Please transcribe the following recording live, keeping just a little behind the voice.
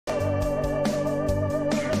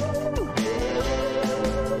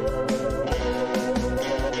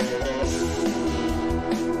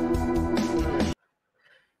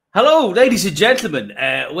Hello, ladies and gentlemen.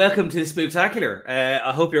 Welcome to the Spooktacular.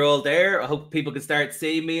 I hope you're all there. I hope people can start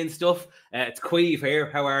seeing me and stuff. It's Caimh here.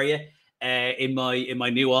 How are you? In my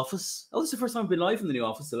new office. Oh, this is the first time I've been live in the new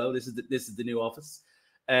office. Hello, this is the new office.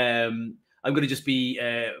 I'm going to just be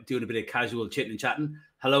doing a bit of casual chitting and chatting.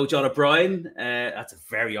 Hello, John O'Brien. That's a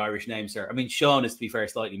very Irish name, sir. I mean, Sean is, to be fair,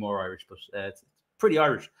 slightly more Irish, but it's pretty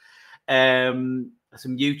Irish.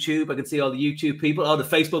 Some YouTube. I can see all the YouTube people, all the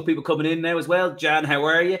Facebook people coming in now as well. Jan, how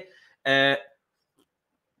are you?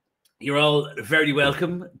 You're all very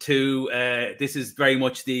welcome to. This is very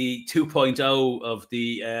much the 2.0 of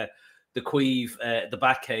the Caimh, the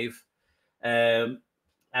Bat Cave. And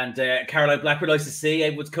Caroline Blackburn, nice to see you.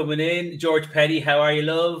 Everyone's coming in. George Petty, how are you,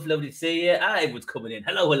 love? Lovely to see you. Everyone's coming in.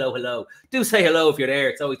 Hello, hello, hello. Do say hello if you're there.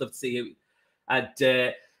 It's always love to see you.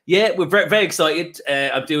 And yeah, we're very, very excited.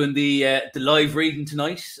 I'm doing the live reading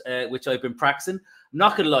tonight, which I've been practicing. I'm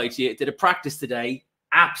not going to lie to you. I did a practice today.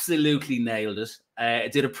 Absolutely nailed it. I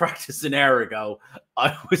did a practice an hour ago.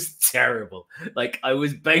 I was terrible. Like, I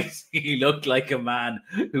was basically looked like a man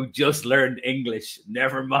who just learned English.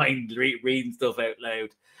 Never mind reading stuff out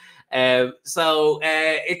loud. So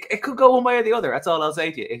it could go one way or the other. That's all I'll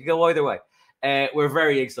say to you. It could go either way. We're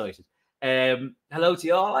very excited. Hello to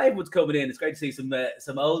you all. Everyone's coming in. It's great to see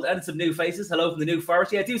some old and some new faces. Hello from the New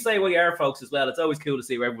Forest. Yeah, do say where you are, folks, as well. It's always cool to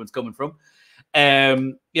see where everyone's coming from.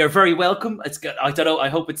 You're very welcome. It's good. I don't know. I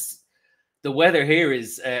hope it's the weather here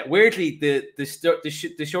is weirdly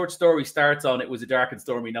the short story starts on "It was a dark and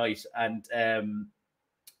stormy night." And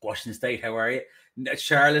Washington State, how are you?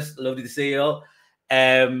 Charlotte, lovely to see you all.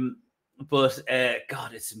 But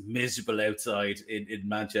God, it's miserable outside in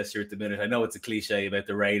Manchester at the minute. I know it's a cliche about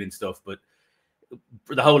the rain and stuff, but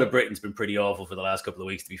the whole of Britain's been pretty awful for the last couple of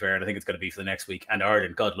weeks, to be fair. And I think it's going to be for the next week. And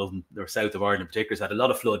Ireland, God love them, the south of Ireland in particular, has had a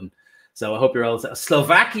lot of flooding. So I hope you're all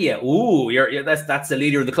Slovakia. Ooh, that's the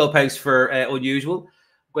leader of the clubhouse for Unusual.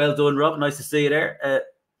 Well done, Rob. Nice to see you there.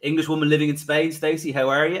 English woman living in Spain, Stacey. How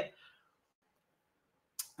are you?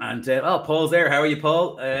 And Paul's there. How are you,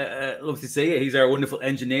 Paul? Love to see you. He's our wonderful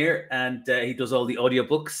engineer, and he does all the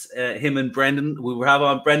audiobooks. Him and Brendan, we will have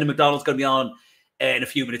on. Brendan McDonald's going to be on in a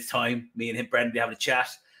few minutes' time. Me and him, Brendan, be having a chat.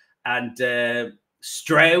 And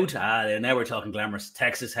Stroud, now we're talking glamorous.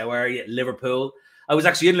 Texas, how are you? Liverpool. I was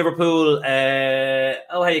actually in Liverpool.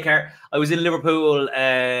 Hey, Car. I was in Liverpool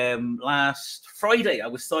last Friday. I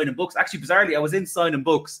was signing books. Actually, bizarrely, I was in signing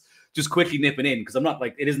books, just quickly nipping in, because I'm not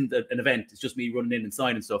like, it isn't an event. It's just me running in and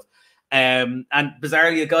signing stuff. And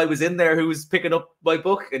bizarrely, a guy was in there who was picking up my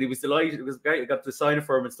book, and he was delighted. It was great. I got to sign it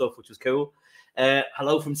for him and stuff, which was cool.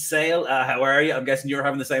 Hello from Sale. How are you? I'm guessing you're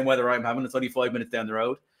having the same weather I'm having. It's only 5 minutes down the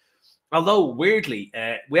road. Although, weirdly,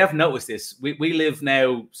 we have noticed this. We live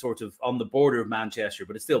now sort of on the border of Manchester,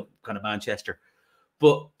 but it's still kind of Manchester.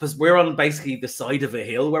 But because we're on basically the side of a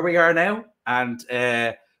hill where we are now. And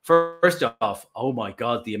first off, oh my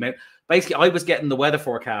God, the amount. Basically, I was getting the weather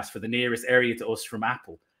forecast for the nearest area to us from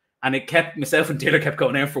Apple. And it kept, myself and Taylor kept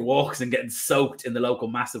going out for walks and getting soaked in the local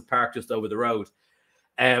massive park just over the road.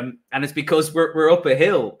 And it's because we're up a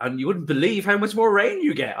hill, and you wouldn't believe how much more rain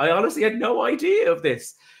you get. I honestly had no idea of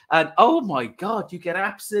this. And oh my God, you get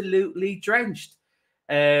absolutely drenched.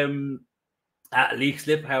 Leak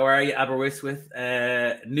Slip, how are you? Aberystwyth,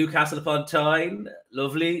 Newcastle upon Tyne,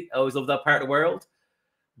 lovely. I always love that part of the world.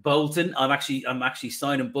 Bolton, I'm actually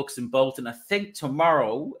signing books in Bolton. I think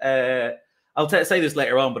tomorrow. I'll say this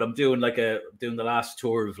later on, but I'm doing doing the last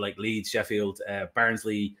tour of like Leeds, Sheffield,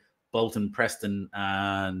 Barnsley, Bolton, Preston,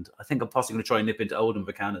 and I think I'm possibly going to try and nip into Oldham if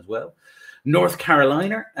I can as well. North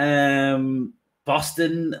Carolina,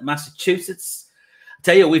 Boston, Massachusetts. I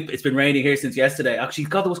tell you, it's been raining here since yesterday. Actually,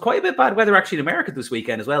 God, there was quite a bit of bad weather actually in America this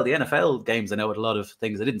weekend as well. The NFL games, I know, had a lot of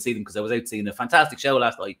things. I didn't see them because I was out seeing a fantastic show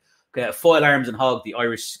last night. Foil Arms and Hog, the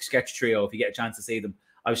Irish sketch trio. If you get a chance to see them,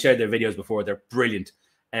 I've shared their videos before. They're brilliant.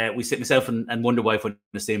 Myself and Wonder Wife went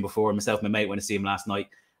to see him before. Myself and my mate went to see him last night,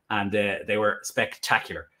 and they were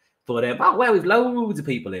spectacular. But wow, we've loads of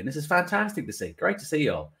people in. This is fantastic to see. Great to see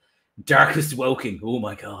you all. Darkest Woking. Oh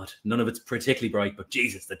my God. None of it's particularly bright, but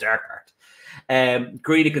Jesus, the dark part.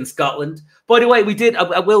 Greenock in Scotland. By the way,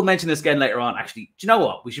 I will mention this again later on. Actually, do you know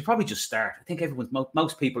what? We should probably just start. I think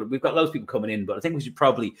most people, we've got loads of people coming in, but I think we should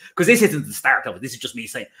probably, because this isn't the start of it. This is just me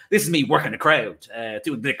saying, this is me working the crowd,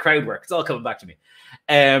 doing the crowd work. It's all coming back to me.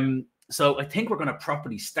 So I think we're going to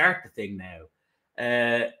properly start the thing now.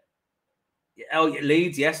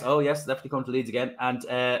 Leeds, yes. Oh, yes, definitely come to Leeds again.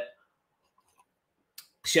 And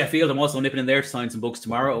Sheffield, I'm also nipping in there to sign some books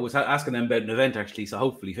tomorrow. I was asking them about an event, actually, so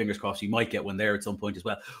hopefully, fingers crossed, you might get one there at some point as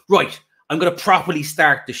well. Right, I'm going to properly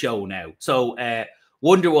start the show now. So,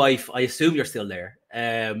 Wonder Wife, I assume you're still there.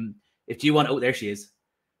 If you want, oh, there she is.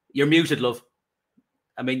 You're muted, love.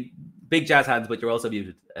 I mean, big jazz hands, but you're also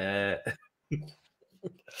muted. That's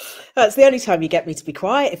the only time you get me to be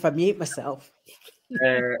quiet, if I mute myself.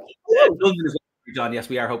 London is John. Yes,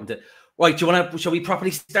 we are hoping to. Right, shall we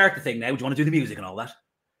properly start the thing now? Do you want to do the music and all that?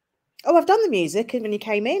 Oh, I've done the music when you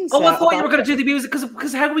came in. So I thought you were going to do the music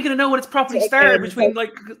because how are we going to know when it's properly started between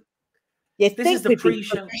like? You this is the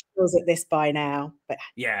pre-show. Professionals at this by now, but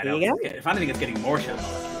yeah, no, if anything, it's getting more show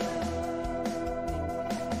knowledge.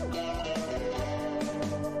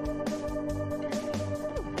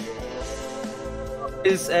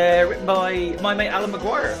 Is written by my mate Alan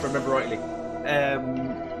McGuire, if I remember rightly.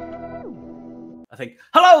 I think.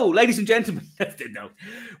 Hello, ladies and gentlemen. No,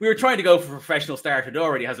 we were trying to go for a professional start. It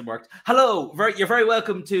already hasn't worked. Hello, you're very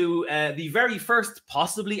welcome to the very first,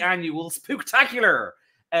 possibly annual Spooktacular.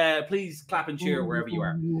 Please clap and cheer wherever you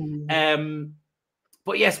are.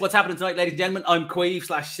 But yes, what's happening tonight, ladies and gentlemen? I'm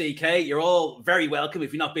Caimh/CK. You're all very welcome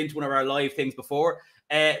if you've not been to one of our live things before.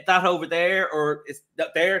 That over there, or is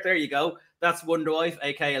that there you go. That's Wonder Wife,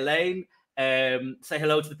 aka Elaine. Say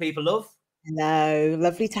hello to the people, love. Hello,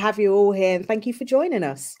 lovely to have you all here, and thank you for joining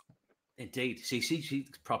us. Indeed, she's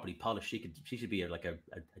properly polished. She should be like a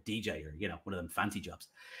DJ or one of them fancy jobs.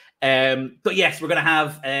 But yes, we're gonna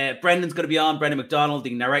have Brendan's gonna be on. Brendan McDonald,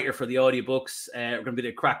 the narrator for the audiobooks. We're gonna be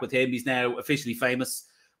a crack with him. He's now officially famous.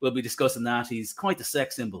 We'll be discussing that. He's quite the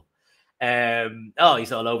sex symbol.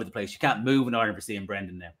 He's all over the place. You can't move in Ireland for seeing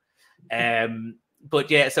Brendan now.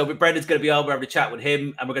 But yeah, so Brendan's going to be on. We're having a chat with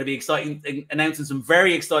him, and we're going to be announcing some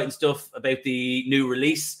very exciting stuff about the new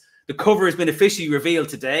release. The cover has been officially revealed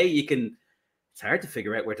today. It's hard to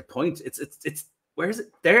figure out where to point. It's where is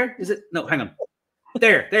it? There is it? No, hang on.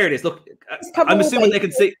 There it is. Look, I'm assuming they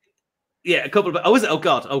can see. Yeah, a couple of. Oh, is it? Oh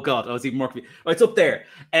God. I was even more confused. Oh, it's up there.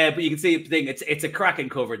 But you can see the thing. It's a cracking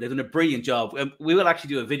cover. They've done a brilliant job. We will actually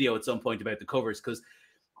do a video at some point about the covers because.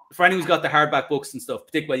 For anyone who's got the hardback books and stuff,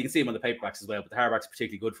 particularly you can see them on the paperbacks as well, but the hardback's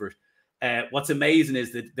particularly good for it. What's amazing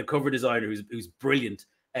is that the cover designer, who's brilliant,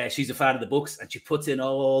 she's a fan of the books, and she puts in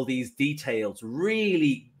all these details,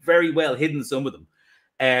 really very well hidden, some of them,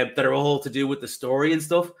 that are all to do with the story and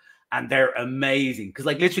stuff, and they're amazing. Because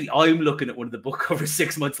like literally, I'm looking at one of the book covers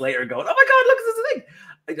 6 months later and going, "Oh my God, look at this thing!"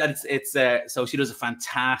 And so she does a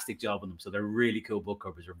fantastic job on them. So they're really cool book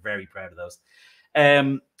covers. We're very proud of those.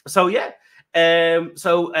 So yeah.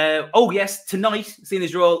 Yes, tonight, seeing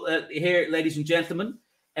as you're all here, ladies and gentlemen,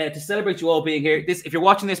 to celebrate you all being here. If you're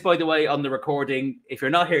watching this, by the way, on the recording, if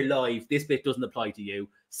you're not here live, this bit doesn't apply to you.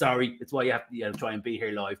 Sorry, it's why you have to try and be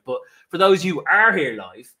here live. But for those who are here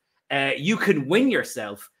live, you can win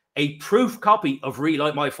yourself a proof copy of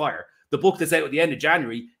Relight My Fire, the book that's out at the end of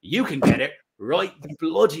January. You can get it right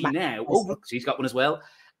bloody now. Oh, look, she's got one as well.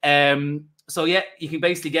 So yeah, you can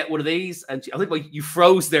basically get one of these, and I think you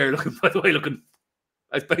froze there. By the way,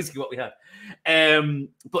 that's basically what we had.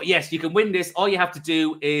 But yes, you can win this. All you have to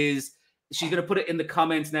do is she's going to put it in the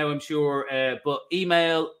comments now, I'm sure. But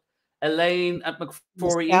email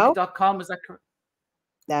Elaine@mcforryinc.com. Is that correct?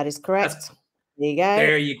 That is correct. There you go.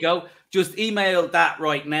 There you go. Just email that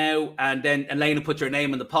right now, and then Elaine will put your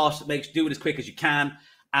name in the pot. Do it as quick as you can.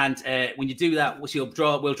 And when you do that, we'll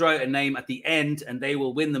draw out a name at the end, and they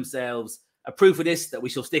will win themselves a proof of this that we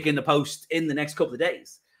shall stick in the post in the next couple of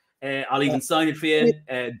days. I'll even sign it for you.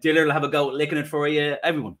 Diller will have a go at licking it for you.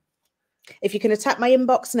 Everyone. If you can attack my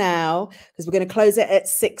inbox now, because we're going to close it at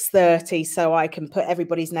 6:30, so I can put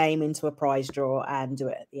everybody's name into a prize draw and do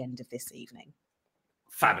it at the end of this evening.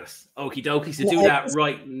 Fabulous. Okie dokie. So do that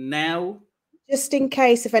right now. Just in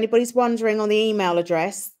case, if anybody's wondering on the email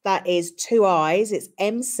address, that is 2 I's. It's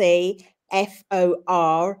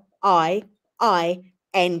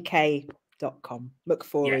McForryINK.com.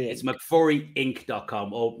 Yeah, it's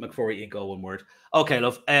McForryInc.com. Oh, McForry Inc. All one word. Okay,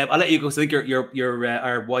 love. I'll let you go. So I think your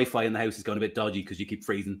our Wi-Fi in the house is going a bit dodgy because you keep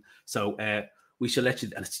freezing. So we shall let you.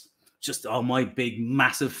 And it's just on my big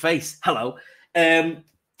massive face. Hello.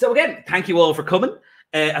 So again, thank you all for coming.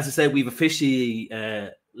 As I said, we've officially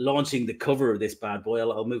launching the cover of this bad boy.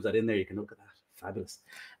 I'll move that in there. You can look at that. Fabulous.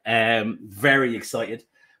 Very excited.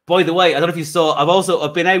 By the way, I don't know if you saw.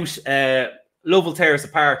 I've been out. Love Will Tear Us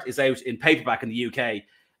Apart is out in paperback in the UK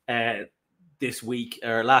this week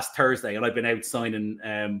or last Thursday, and I've been out signing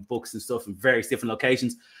books and stuff in various different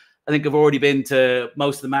locations. I think I've already been to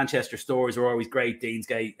most of the Manchester stores. Are always great.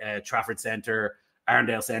 Deansgate, Trafford Centre,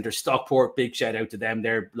 Arndale Centre, Stockport. Big shout out to them.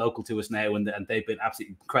 They're local to us now, and they've been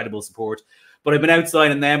absolutely incredible support. But I've been out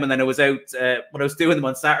signing them, and then I was out when I was doing them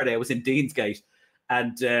on Saturday. I was in Deansgate,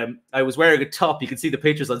 and I was wearing a top. You can see the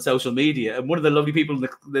pictures on social media, and one of the lovely people in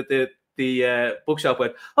the bookshop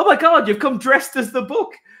went, "Oh my God, you've come dressed as the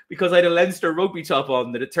book," because I had a Leinster rugby top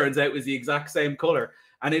on that it turns out was the exact same color.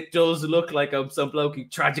 and it does look like some bloke who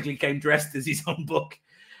tragically came dressed as his own book.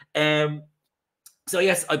 So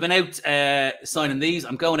yes, I've been out signing these.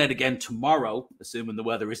 I'm going out again tomorrow, assuming the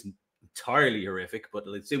weather isn't entirely horrific, but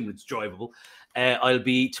I'll assume it's drivable. I'll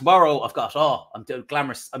be tomorrow. I'm doing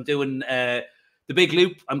glamorous. I'm doing the big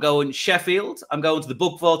loop. I'm going Sheffield. I'm going to the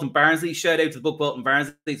Book Vault in Barnsley. Shout out to the Book Vault in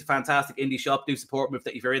Barnsley. It's a fantastic indie shop. Do support them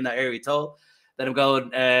if you're in that area at all. Then I'm going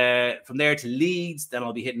from there to Leeds. Then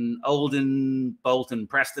I'll be hitting Oldham, Bolton,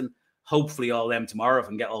 Preston. Hopefully all them tomorrow if I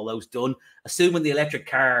can get all those done. Assuming the electric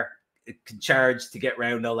car it can charge to get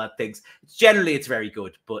around all that things. Generally, it's very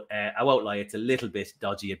good, but I won't lie, it's a little bit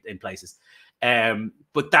dodgy in places.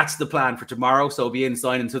 But that's the plan for tomorrow. So I'll be in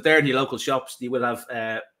signing. So if they're in your local shops, you will have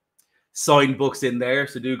signed books in there.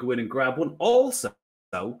 So do go in and grab one. Also,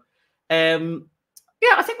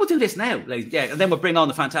 yeah, I think we'll do this now. And then we'll bring on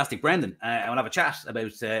the fantastic Brendan and we'll have a chat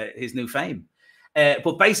about his new fame.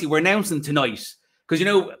 But basically, we're announcing tonight because, you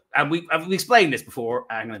know, and we've explained this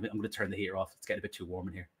before. I'm going to turn the heater off. It's getting a bit too warm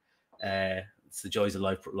in here. It's the joys of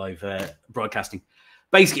live broadcasting.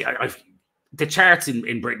 Basically, the charts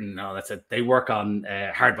in Britain, they work on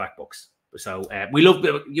hardback books. So we love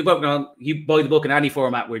you buy the book in any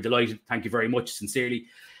format. We're delighted. Thank you very much, sincerely.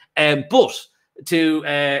 But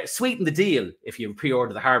to sweeten the deal, if you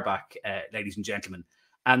pre-order the hardback, ladies and gentlemen,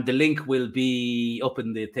 and the link will be up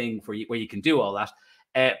in the thing for you where you can do all that.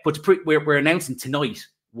 But we're announcing tonight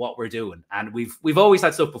what we're doing, and we've always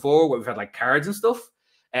had stuff before where we've had like cards and stuff.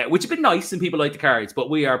 Which have been nice and people like the cards, but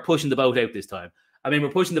we are pushing the boat out this time. I mean, we're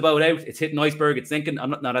pushing the boat out. It's hitting iceberg. It's sinking.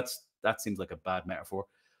 That seems like a bad metaphor.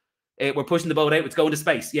 We're pushing the boat out. It's going to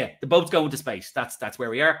space. Yeah, the boat's going to space. That's where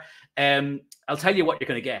we are. I'll tell you what you're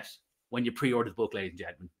going to get when you pre-order the book, ladies and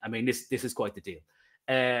gentlemen. I mean, this is quite the deal.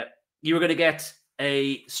 You are going to get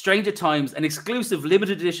a Stranger Times, an exclusive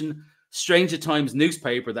limited edition Stranger Times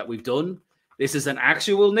newspaper that we've done. This is an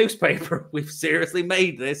actual newspaper. We've seriously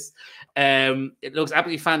made this. It looks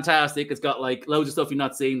absolutely fantastic. It's got like loads of stuff you're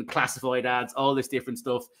not seeing, classified ads, all this different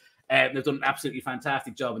stuff. They've done an absolutely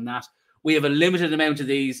fantastic job in that. We have a limited amount of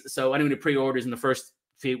these, so anyone who pre-orders in the first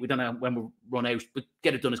few, we don't know when we'll run out, but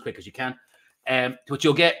get it done as quick as you can. What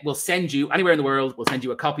you'll get, we'll send you anywhere in the world. We'll send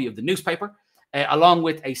you a copy of the newspaper, along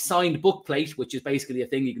with a signed book plate, which is basically a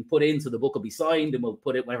thing you can put in so the book will be signed, and we'll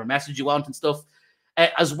put it whatever message you want and stuff.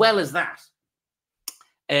 As well as that.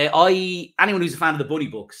 Anyone who's a fan of the Bunny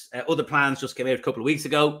books, Other Plans just came out a couple of weeks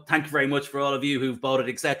ago. Thank you very much for all of you who've bought it,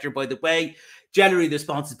 etc. By the way, generally the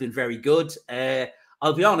response has been very good.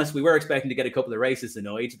 I'll be honest, we were expecting to get a couple of racists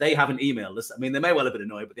annoyed. They haven't emailed us. I mean, they may well have been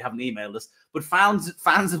annoyed, but they haven't emailed us. But fans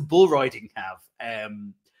of bull riding have.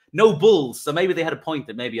 No bulls, so maybe they had a point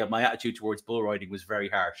that maybe my attitude towards bull riding was very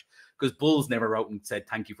harsh because bulls never wrote and said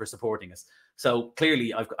thank you for supporting us. So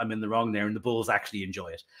clearly I'm in the wrong there, and the bulls actually enjoy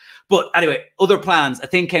it. But anyway, Other Plans, I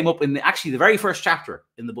think, came up in the very first chapter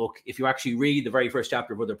in the book. If you actually read the very first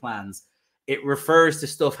chapter of Other Plans, it refers to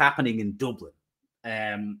stuff happening in Dublin,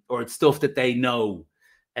 or it's stuff that they know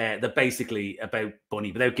that basically about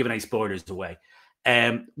Bunny, without giving any spoilers away.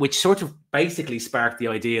 Which sort of basically sparked the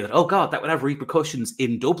idea that, oh God, that would have repercussions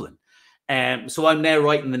in Dublin. So I'm now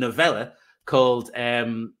writing the novella called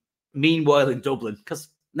Meanwhile in Dublin, because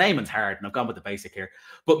naming's hard and I've gone with the basic here.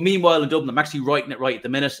 But Meanwhile in Dublin, I'm actually writing it right at the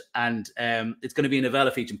minute, and it's going to be a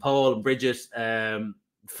novella featuring Paul and Bridget,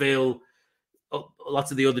 Phil,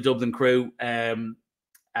 lots of the other Dublin crew.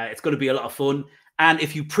 It's going to be a lot of fun. And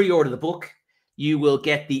if you pre-order the book, you will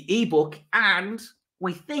get the ebook, and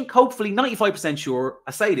we think, hopefully, 95% sure,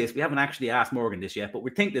 I say this, we haven't actually asked Morgan this yet, but we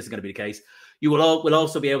think this is going to be the case. You will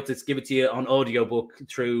also be able to give it to you on audiobook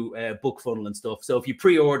through Book Funnel and stuff. So if you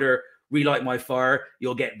pre-order Relight My Fire,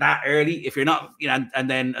 you'll get that early. If you're not, and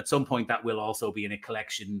then at some point that will also be in a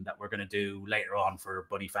collection that we're going to do later on for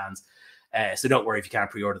Bunny fans. So don't worry if you can't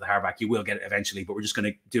pre-order the hardback, you will get it eventually, but we're just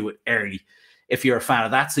going to do it early if you're a fan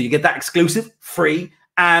of that. So you get that exclusive, free.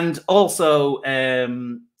 And also,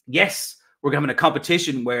 yes, we're having a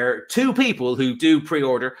competition where 2 people who do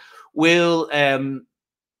pre-order will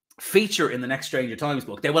feature in the next Stranger Times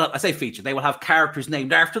book. They will, I say feature, they will have characters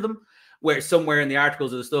named after them, where somewhere in the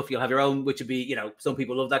articles of the stuff, you'll have your own, which would be, some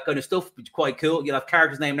people love that kind of stuff, which is quite cool. You'll have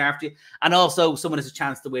characters named after you. And also someone has a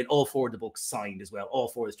chance to win all 4 of the books signed as well, all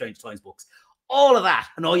 4 of the Stranger Times books. All of that.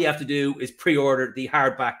 And all you have to do is pre-order the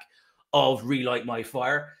hardback of Relight My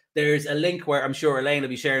Fire. There's a link where I'm sure Elaine will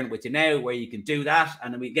be sharing it with you now where you can do that.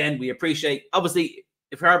 And again, we appreciate, obviously,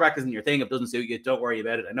 if hardback isn't your thing, if it doesn't suit you, don't worry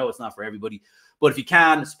about it. I know it's not for everybody. But if you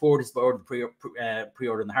can support us by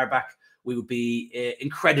pre-ordering the hardback, we would be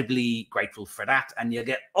incredibly grateful for that. And you'll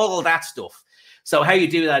get all that stuff. So how you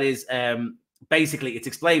do that is basically it's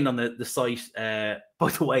explained on the site. By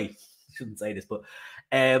the way, I shouldn't say this, but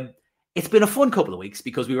It's been a fun couple of weeks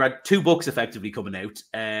because we had 2 books effectively coming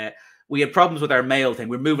out. We had problems with our mail thing.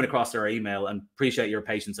 We're moving across to our email, and appreciate your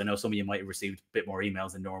patience. I know some of you might have received a bit more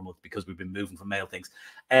emails than normal because we've been moving from mail things.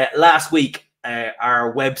 Last week,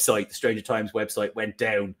 our website, the Stranger Times website, went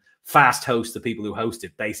down. Fast Host, the people who host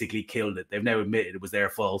it, basically killed it. They've now admitted it was their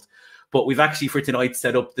fault. But we've actually for tonight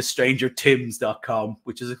set up the strangertims.com,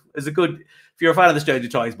 which is a good, if you're a fan of the Stranger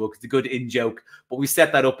Times book, it's a good in-joke. But we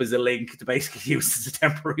set that up as a link to basically use as a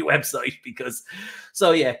temporary website because,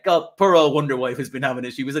 so yeah, God, poor old Wonder Wife has been having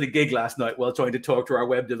it. She was at a gig last night while trying to talk to our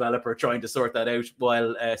web developer, trying to sort that out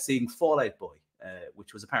while seeing Fall Out Boy,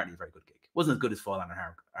 which was apparently a very good gig. Wasn't as good as Fall Out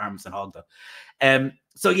Arms and Hog though.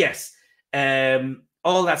 So yes,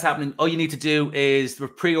 all that's happening. All you need to do is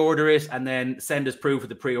pre-order it and then send us proof of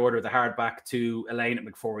the pre-order of the hardback to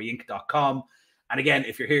elaine@mcforeyinc.com. And again,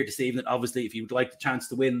 if you're here this evening, obviously, if you'd like the chance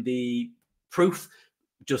to win the proof,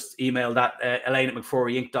 just email that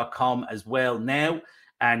elaine@mcforeyinc.com as well now,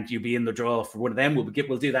 and you'll be in the draw for one of them. We'll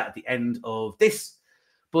do that at the end of this.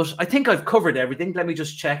 But I think I've covered everything. Let me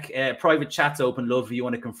just check. Private chat's open, love. If you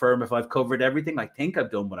want to confirm if I've covered everything, I think I've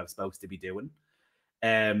done what I'm supposed to be doing.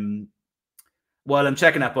 While I'm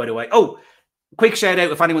checking that, by the way. Oh, quick shout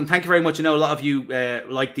out if anyone. Thank you very much. I know a lot of you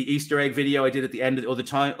like the Easter egg video I did at the end of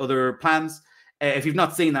other plans. If you've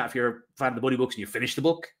not seen that, if you're a fan of the Buddy Books and you finished the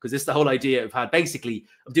book, because this is the whole idea I've had. Basically,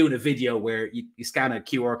 I'm doing a video where you scan a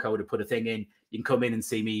QR code and put a thing in. You can come in and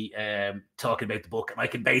see me talking about the book, and I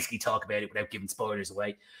can basically talk about it without giving spoilers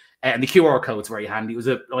away. And the QR code's very handy. It was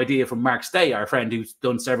an idea from Mark Stay, our friend who's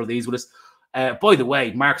done several of these with us. By the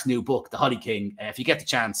way, Mark's new book, The Holly King, if you get the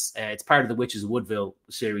chance, it's part of the Witches of Woodville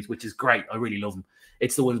series, which is great. I really love them.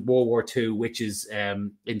 It's the ones World War II witches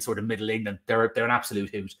in sort of Middle England. They're an absolute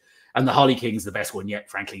hoot. And The Holly King is the best one yet,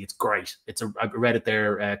 frankly. It's great. I read it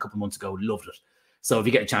there a couple of months ago. Loved it. So if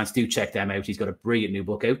you get a chance, do check them out. He's got a brilliant new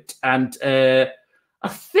book out. And I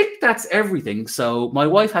think that's everything. So my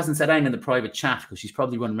wife hasn't said anything in the private chat because she's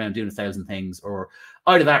probably running around doing 1,000 things, or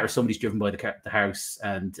either that or somebody's driven by the house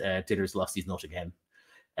and Ditter's lost his nut again.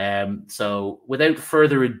 So without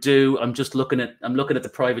further ado, I'm looking at the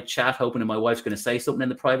private chat, hoping that my wife's going to say something in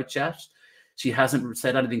the private chat. She hasn't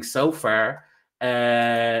said anything so far.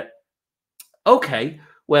 Okay,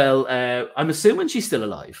 well, I'm assuming she's still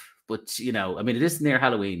alive, but you know, I mean, it is near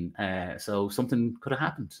Halloween, so something could have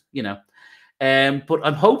happened, you know. But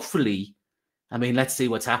I'm hopefully, I mean, let's see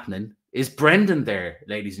what's happening. Is Brendan there,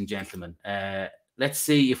 ladies and gentlemen? Let's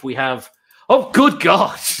see if we have. Oh, good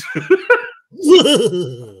God!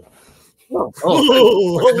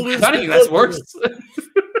 That's worse.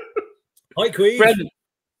 Hi, Queen. Brendan,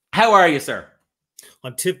 how are you, sir?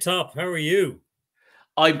 I'm tip top. How are you?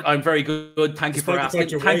 I'm very good. Thank you for asking.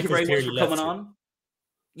 Thank you very much for coming on.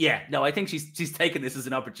 Yeah, no, I think she's taken this as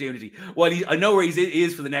an opportunity. Well, I know where he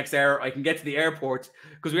is for the next hour. I can get to the airport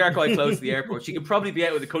because we are quite close to the airport. She could probably be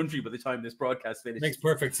out of the country by the time this broadcast finishes. Makes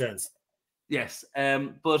perfect sense. Yes,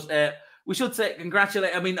 but we should say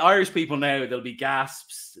congratulate. I mean, Irish people now, there'll be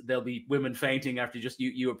gasps, there'll be women fainting after just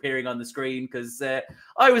you appearing on the screen because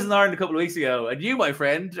I was in Ireland a couple of weeks ago, and you, my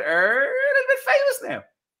friend, are a little bit famous now.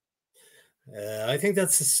 I think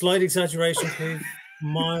that's a slight exaggeration, Steve.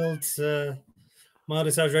 Mild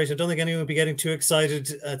exaggeration. I don't think anyone would be getting too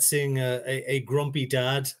excited at seeing a grumpy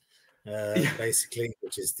dad, basically,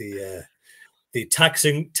 which is the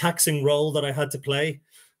taxing role that I had to play.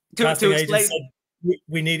 Casting agent said,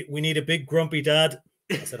 we need a big grumpy dad.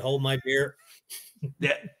 I said, hold my beer.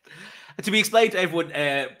 Yeah. To be explained to everyone,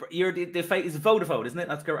 you're the fate is Vodafone, isn't it?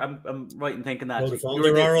 That's correct. I'm right in thinking that.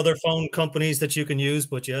 There are other phone companies that you can use,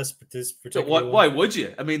 but yes, but this particular so why would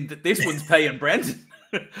you? I mean, this one's paying Brendan.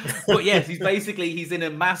 But yes, he's in a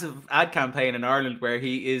massive ad campaign in Ireland where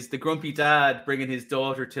he is the grumpy dad bringing his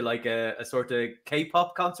daughter to like a sort of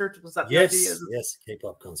K-pop concert. Was that yes, the idea? Yes,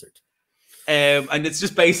 K-pop concert. And it's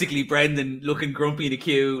just basically Brendan looking grumpy in a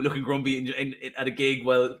queue, looking grumpy at a gig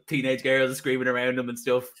while teenage girls are screaming around him and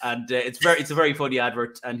stuff. And it's a very funny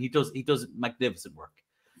advert, and he does magnificent work.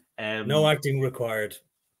 No acting required.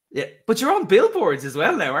 Yeah, but you're on billboards as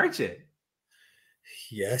well now, aren't you?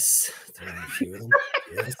 Yes, there are a few of them.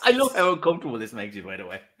 Yes. I love how uncomfortable this makes you, by the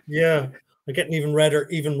way. Yeah, I'm getting even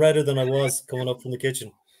redder than I was coming up from the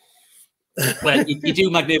kitchen. Well, you do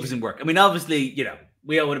magnificent work. I mean, obviously, you know,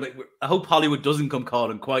 I hope Hollywood doesn't come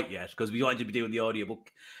calling quite yet because we want you to be doing the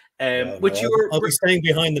audiobook. I'll be staying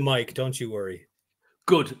behind the mic. Don't you worry.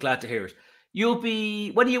 Good, glad to hear it. You'll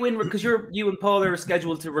be when are you in? Because you and Paul are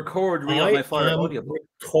scheduled to record Real My Fire audiobook.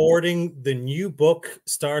 Recording the new book,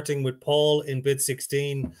 starting with Paul in bit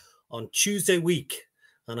 16 on Tuesday week,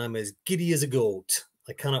 and I'm as giddy as a goat.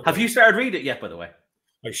 I cannot. Have you started reading it yet? By the way,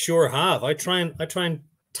 I sure have. I try and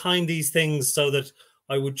time these things so that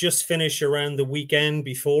I would just finish around the weekend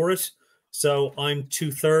before it. So I'm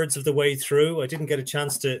 2/3 of the way through. I didn't get a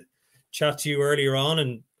chance to chat to you earlier on,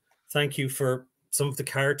 and thank you for some of the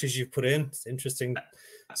characters you've put in. It's interesting.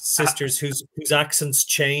 Sisters whose accents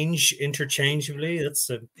change interchangeably. That's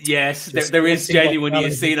a yes, there is genuinely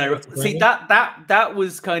a scene. See that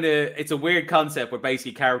was kind of, it's a weird concept where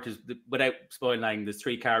basically characters, without spoiling, there's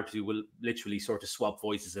 3 characters who will literally sort of swap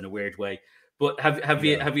voices in a weird way. But have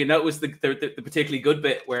you noticed the particularly good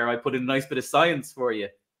bit where I put in a nice bit of science for you?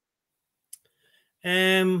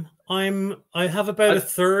 I have about a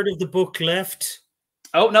third of the book left.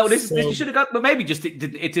 Oh no, this you should have got, but maybe just it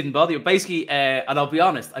didn't bother you. Basically, and I'll be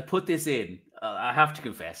honest, I put this in. I have to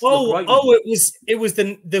confess. It was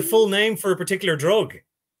the full name for a particular drug.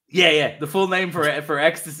 Yeah, the full name for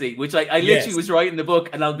ecstasy, which I literally was writing the book,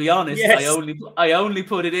 and I'll be honest, I only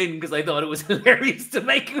put it in because I thought it was hilarious to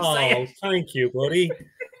make you say it. Thank you, buddy.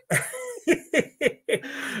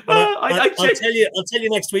 I'll tell you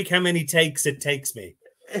next week how many takes it takes me.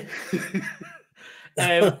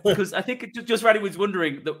 Because I think just Raddy was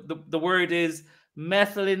wondering, the word is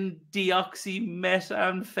methylene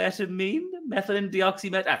deoxymethamphetamine. Methylene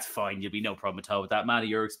deoxymet. That's fine. You'll be no problem at all with that, man. Of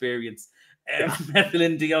your experience.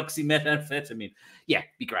 Methylene deoxymethamphetamine. Yeah,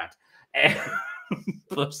 be grand.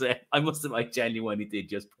 But I genuinely did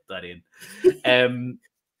just put that in.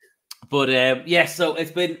 Yeah. So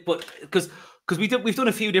it's been, because we've done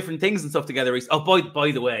a few different things and stuff together. Oh,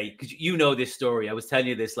 by the way, because you know this story, I was telling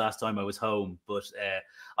you this last time I was home, but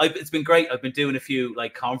it's been great. I've been doing a few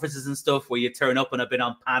like conferences and stuff where you turn up, and I've been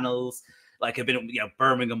on panels. Like I've been,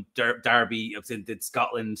 Birmingham, Derby, did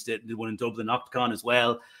Scotland, did one in Dublin, Octagon as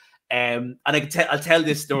well. And I'll tell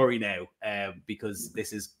this story now because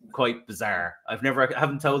this is quite bizarre. I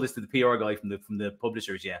haven't told this to the PR guy from the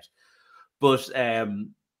publishers yet, but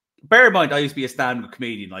bear in mind, I used to be a stand-up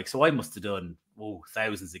comedian, so I must have done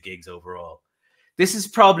thousands of gigs overall. This is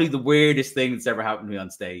probably the weirdest thing that's ever happened to me on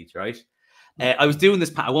stage, right? I was doing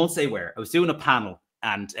this, I won't say where, I was doing a panel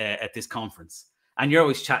and at this conference, and you're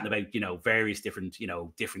always chatting about, various different,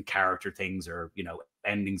 different character things or,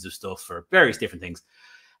 endings of stuff or various different things.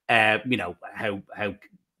 How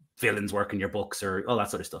villains work in your books or all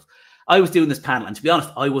that sort of stuff. I was doing this panel, and to be honest,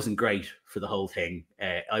 I wasn't great for the whole thing.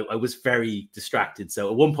 I was very distracted. So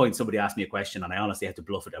at one point, somebody asked me a question, and I honestly had to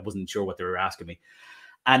bluff it. I wasn't sure what they were asking me.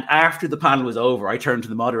 And after the panel was over, I turned to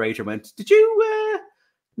the moderator and went, "Did you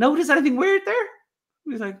notice anything weird there?"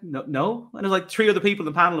 He was like, No. And it was like 3 other people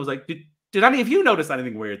in the panel. I was like, Did any of you notice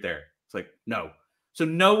anything weird there? It's like, no. So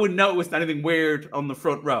no one noticed anything weird on the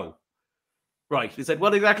front row. Right. He said,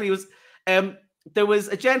 what exactly was... there was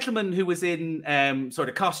a gentleman who was in sort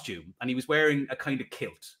of costume, and he was wearing a kind of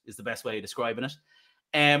kilt, is the best way of describing it.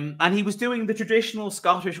 And he was doing the traditional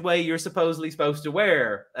Scottish way you're supposedly supposed to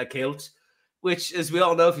wear a kilt, which, as we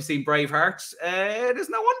all know, if you've seen Braveheart, there's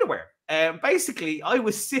no underwear. Basically, I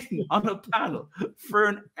was sitting on a panel for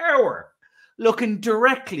an hour looking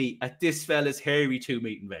directly at this fella's hairy 2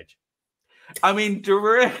 meat and veg. I mean,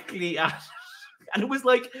 directly at it. And it was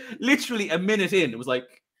like literally a minute in, it was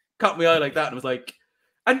like, caught my eye like that, and it was like,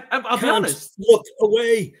 and I'll be honest, look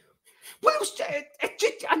away. Well, it was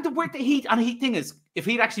and the heat thing is, if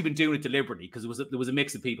he'd actually been doing it deliberately, because there was a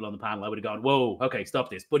mix of people on the panel, I would have gone, whoa, okay,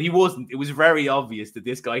 stop this. But he wasn't. It was very obvious that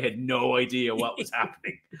this guy had no idea what was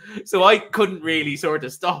happening. So I couldn't really sort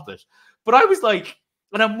of stop it. But I was like,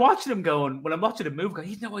 when I'm watching him move,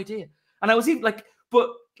 he had no idea. And I was even like, but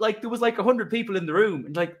like there was like 100 people in the room,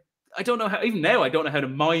 and like, I don't know how, even now, I don't know how to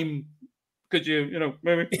mime. Could you,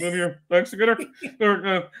 maybe move your legs together?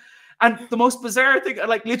 And the most bizarre thing,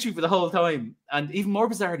 like literally for the whole time, and even more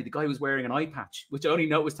bizarrely, the guy was wearing an eye patch, which I only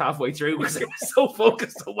noticed halfway through because I was so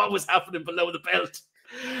focused on what was happening below the belt.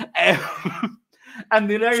 And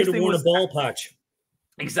the hilarious thing was, a ball patch.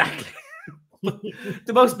 Exactly.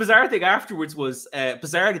 The most bizarre thing afterwards was,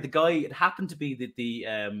 bizarrely, the guy, it happened to be that the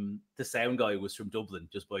sound guy was from Dublin,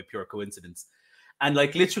 just by pure coincidence. And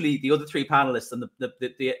like literally the other 3 panelists and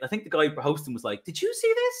I think the guy hosting was like, "Did you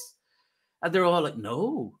see this?" And they're all like,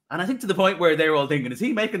 "No." And I think to the point where they're all thinking, is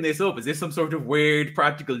he making this up? Is this some sort of weird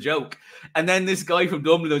practical joke? And then this guy from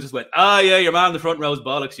Dublin just went, "Ah, yeah, your man in the front row's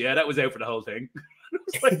bollocks. Yeah, that was out for the whole thing." I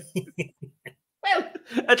was like, well,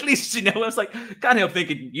 at least, I was like, can't help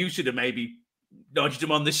thinking you should have maybe nudged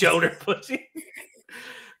him on the shoulder. But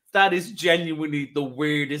that is genuinely the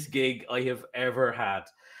weirdest gig I have ever had.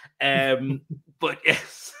 But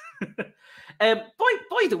yes. By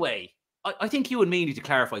the way, I think you and me need to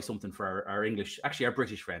clarify something for our English, actually our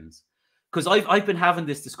British friends, because I've been having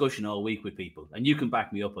this discussion all week with people, and you can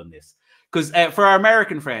back me up on this. Because for our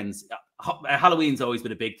American friends, Halloween's always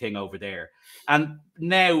been a big thing over there, and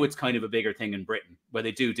now it's kind of a bigger thing in Britain where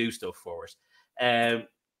they do stuff for it.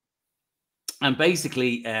 And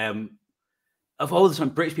basically, of all the time,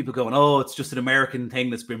 British people going, "Oh, it's just an American thing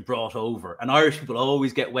that's been brought over," and Irish people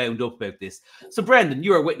always get wound up about this. So, Brendan,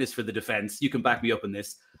 you are a witness for the defence. You can back me up on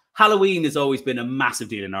this. Halloween has always been a massive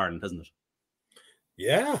deal in Ireland, hasn't it?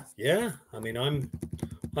 Yeah. I mean, I'm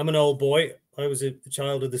an old boy. I was a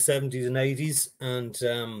child of the 70s and 80s, and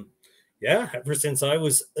ever since I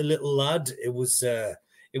was a little lad, it was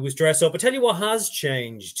dress up. I tell you what has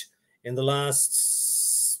changed in the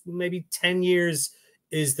last maybe 10 years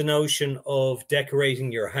is the notion of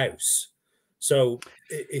decorating your house. So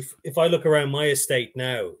if I look around my estate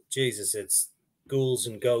now, Jesus, it's ghouls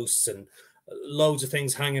and ghosts and loads of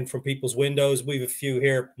things hanging from people's windows. We have a few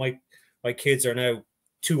here. My kids are now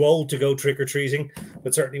too old to go trick-or-treating,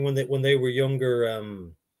 but certainly when they were younger,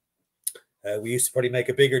 we used to probably make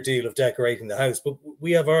a bigger deal of decorating the house. But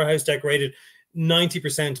we have our house decorated.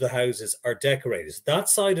 90% of the houses are decorated. That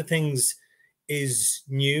side of things is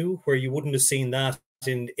new, where you wouldn't have seen that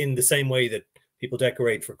in the same way that people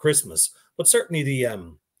decorate for Christmas. But certainly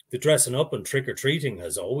the dressing up and trick-or-treating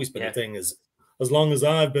has always been a thing as long as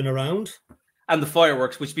I've been around. And the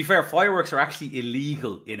fireworks, which, to be fair, fireworks are actually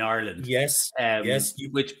illegal in Ireland. Yes, yes. You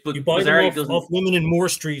buy them off women in Moore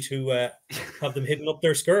Street who have them hidden up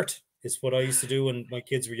their skirt. Is what I used to do when my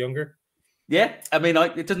kids were younger. Yeah, I mean,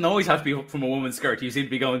 it doesn't always have to be from a woman's skirt. You seem to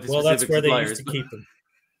be going to specific that's where suppliers. They used to keep them.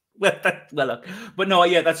 But no,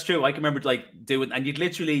 yeah, that's true. I can remember doing, and you'd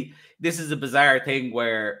literally, this is a bizarre thing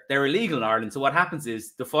where they're illegal in Ireland. So what happens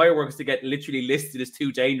is the fireworks that get literally listed as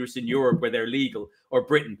too dangerous in Europe where they're legal, or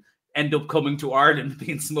Britain, end up coming to Ireland,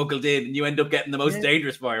 being smuggled in, and you end up getting the most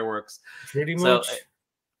dangerous fireworks. Pretty much. So,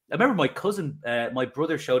 I remember my cousin, my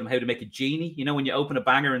brother showed him how to make a genie. You know, when you open a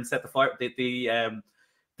banger and set the fire,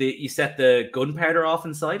 you set the gunpowder off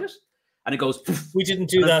inside it, and it goes. Poof. We didn't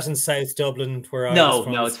do that in South Dublin, where I no, was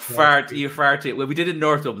from. No, it's far too. Well, we did it in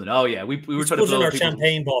North Dublin. Oh yeah, we were trying to blow our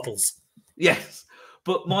champagne bottles. Yes,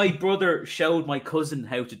 but my brother showed my cousin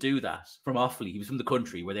how to do that from Offaly. He was from the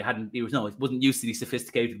country where it wasn't used to these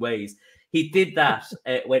sophisticated ways. He did that.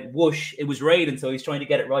 Went whoosh. It was raining, so he's trying to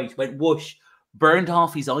get it right. Went whoosh. Burned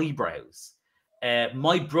off his eyebrows.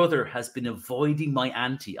 My brother has been avoiding my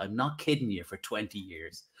auntie. I'm not kidding you, for 20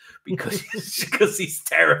 years because he's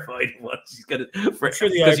terrified of what she's going to. I'm sure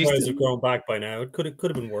the eyebrows have grown back by now. It could have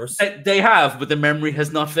been worse. They have, but the memory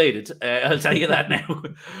has not faded. I'll tell you that now.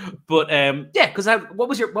 But because what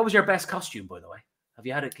was your best costume, by the way? Have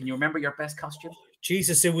you had it? Can you remember your best costume?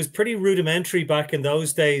 Jesus, it was pretty rudimentary back in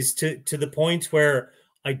those days. To the point where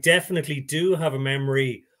I definitely do have a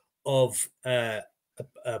memory of a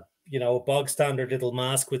bog standard little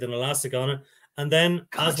mask with an elastic on it, and then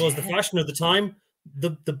as was the fashion of the time,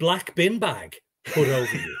 the black bin bag put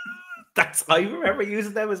over you. I remember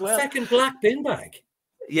using them as well. Second black bin bag.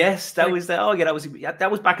 Yes, that was that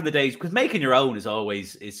was back in the days, because making your own is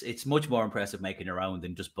always it's much more impressive making your own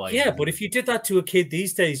than just buying. Yeah, but if you did that to a kid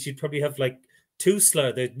these days, you'd probably have like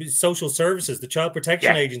the social services, the child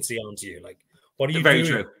protection agency onto you. Like, what are you doing? Very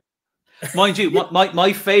true. Mind you,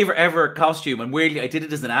 my favorite ever costume, and weirdly I did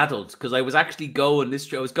it as an adult, because I was actually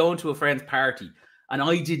I was going to a friend's party, and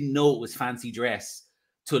I didn't know it was fancy dress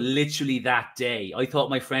till literally that day. I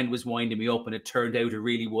thought my friend was winding me up, and it turned out it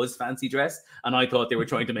really was fancy dress, and I thought they were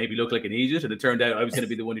trying to make me look like an idiot, and it turned out I was going to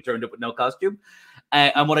be the one who turned up with no costume.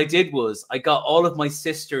 And what I did was I got all of my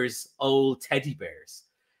sister's old teddy bears,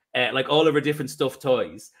 like all of her different stuffed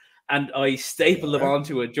toys, and I stapled them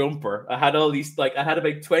onto a jumper. I had all these, I had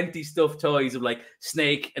about 20 stuffed toys of like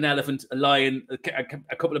snake, an elephant, a lion,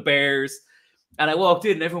 a couple of bears. And I walked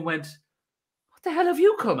in and everyone went, "What the hell have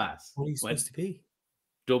you come as?" What are you supposed to be?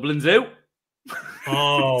 Dublin Zoo.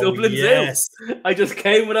 Oh, Dublin Zoo. I just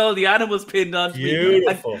came with all the animals pinned onto me.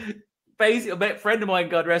 Beautiful. Basically, a friend of mine,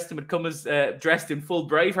 God rest him, had come as dressed in full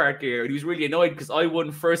Braveheart gear, and he was really annoyed because I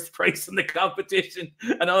won first prize in the competition,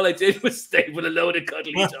 and all I did was staple a load of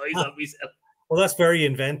cuddly toys on myself. Well, that's very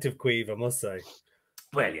inventive, Caimh, I must say.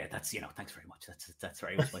 Well, yeah, that's thanks very much. That's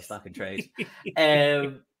very much my stock in trade.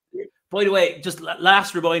 By the way, just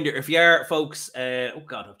last reminder: if you are folks, oh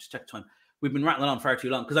God, I'll just check the time. We've been rattling on far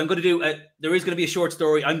too long, because I'm going to do. There is going to be a short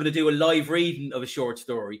story. I'm going to do a live reading of a short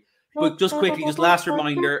story. But just quickly, just last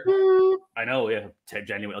reminder. I know, yeah.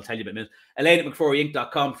 Genuinely, I'll tell you in a minute.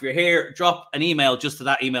 Elaine@McFroryInc.com. If you're here, drop an email just to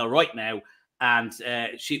that email right now. And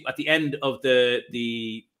she, at the end of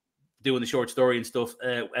the doing the short story and stuff,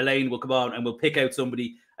 Elaine will come on and we'll pick out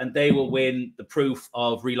somebody, and they will win the proof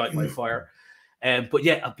of Relight My Fire. But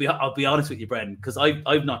yeah, I'll be honest with you, Brendan, because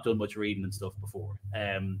I've not done much reading and stuff before,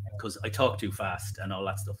 because I talk too fast and all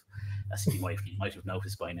that stuff. As you might have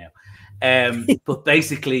noticed by now. But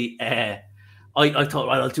basically, I thought,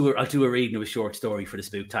 right, I'll do a reading of a short story for the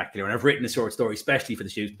Spooktacular, and I've written a short story especially for the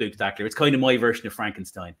Spooktacular. It's kind of my version of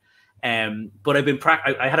Frankenstein. But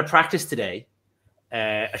I had a practice today,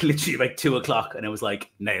 literally like 2 o'clock, and I was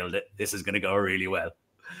like, nailed it. This is going to go really well.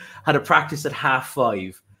 Had a practice at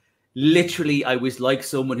 5:30. Literally, I was like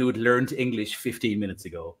someone who had learned English 15 minutes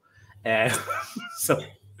ago. So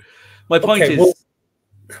my point is,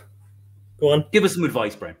 go on. Give us some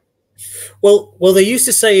advice, Brian. Well, they used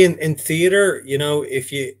to say in theater, you know,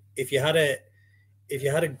 if you had a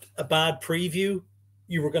bad preview,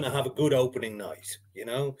 you were going to have a good opening night, you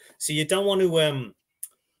know. So you don't want to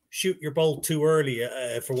shoot your bolt too early,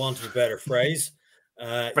 for want of a better phrase.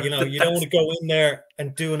 You know, you don't want to go in there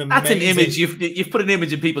and do an amazing... That's an image. You've put an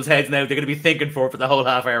image in people's heads now. They're going to be thinking for the whole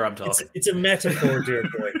half hour I'm talking. It's a metaphor, dear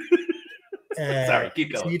boy. Sorry,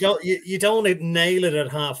 keep going. So you don't want to nail it at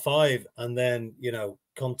 5:30 and then, you know,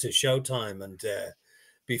 come to showtime and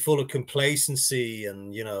be full of complacency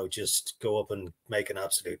and, you know, just go up and make an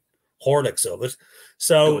absolute Horlicks of it.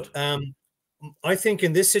 So I think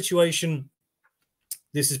in this situation,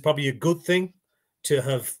 this is probably a good thing to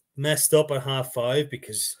have messed up at 5:30,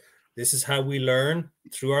 because this is how we learn,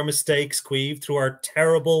 through our mistakes, Caimh, through our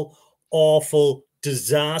terrible, awful,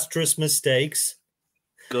 disastrous mistakes.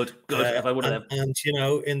 Good. If I would have. And you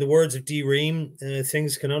know, in the words of D. Ream,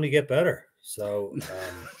 things can only get better. So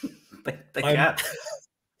they can.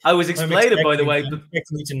 I was explaining, by the way. I'm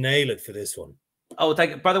expecting you to nail it for this one. Oh,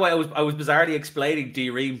 thank you. By the way, I was bizarrely explaining D.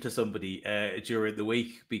 Ream to somebody during the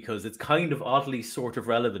week, because it's kind of oddly sort of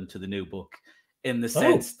relevant to the new book, in the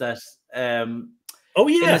sense that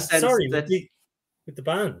sorry, with the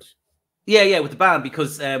band. Yeah, with the band,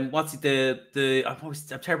 because what's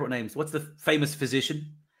I'm terrible at names. What's the famous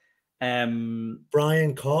physician?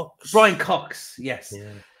 Brian Cox. Brian Cox, yes. Yeah.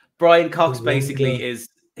 Brian Cox basically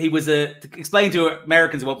was explain to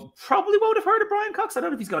Americans who probably won't have heard of Brian Cox. I don't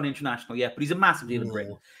know if he's gone international yet, but he's a massive deal in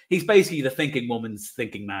Britain. He's basically the thinking woman's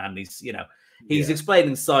thinking man. He's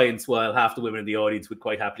explaining science while half the women in the audience would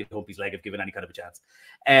quite happily hump his leg if given any kind of a chance.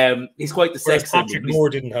 He's quite the sex symbol. Patrick Moore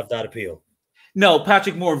didn't have that appeal. No,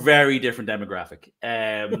 Patrick Moore, very different demographic.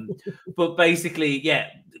 But basically,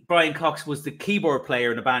 Brian Cox was the keyboard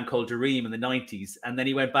player in a band called Dream in the 90s. And then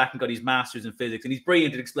he went back and got his master's in physics. And he's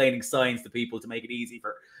brilliant at explaining science to people to make it easy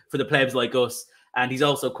for the plebs like us. And he's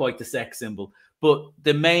also quite the sex symbol. But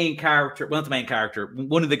the main character, well, not the main character,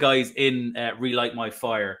 one of the guys in Relight My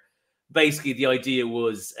Fire, basically the idea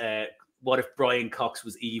was, what if Brian Cox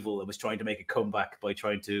was evil and was trying to make a comeback by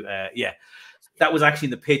trying to, That was actually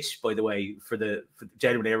in the pitch, by the way, for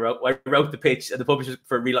genuinely. I wrote the pitch, and the publishers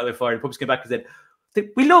for Relight My Fire. The publishers came back and said,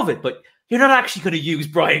 "We love it, but you're not actually going to use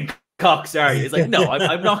Brian Cox, are you?" It's like, no,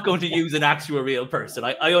 I'm not going to use an actual real person.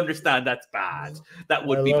 I understand that's bad. That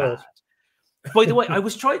would be bad. By the way,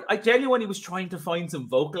 I genuinely was trying to find some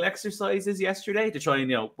vocal exercises yesterday to try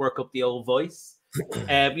and work up the old voice.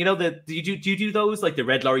 Do you do those, like the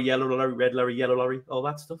red lorry, yellow lorry, yellow lorry, all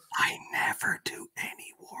that stuff? I never do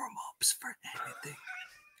any warm-ups for anything.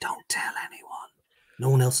 Don't tell anyone. No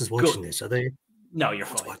one else is watching this, are they? No, you're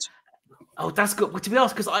fine. Oh, that's good. But to be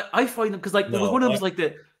honest, because I find them, because there was one of them was like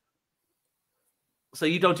the. So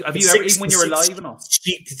you don't have you ever, even when you're alive and all?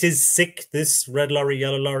 It is sick. This red lorry,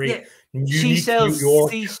 yellow lorry. Yeah. She sells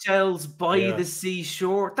seashells by the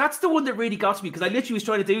seashore. That's the one that really got to me, because I literally was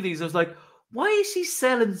trying to do these. I was like, why is she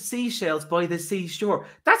selling seashells by the seashore?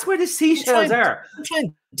 That's where the seashells are. I'm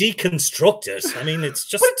trying to deconstruct it. I mean, it's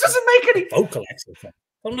just. But it doesn't make any vocal exercise.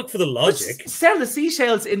 Don't look for the logic. Sell the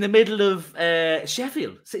seashells in the middle of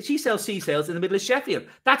Sheffield. She sells seashells in the middle of Sheffield.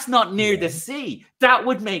 That's not near the sea. That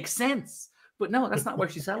would make sense. But no, that's not where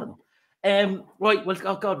she's selling them. Right. Well,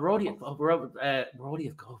 oh God, we're already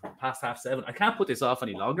past 7:30. I can't put this off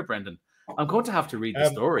any longer, Brendan. I'm going to have to read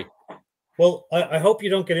the story. Well, I hope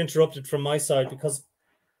you don't get interrupted from my side, because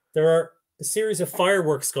there are a series of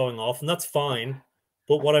fireworks going off, and that's fine.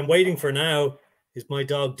 But what I'm waiting for now is my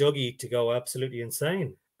dog Dougie to go absolutely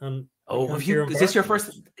insane. Is this your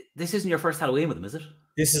first? This isn't your first Halloween with him, is it?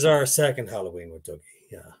 This is our second Halloween with Dougie.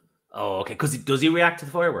 Yeah. Oh, okay. Because does he react to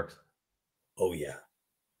the fireworks? Oh yeah.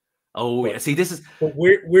 Oh yeah. See, this is. But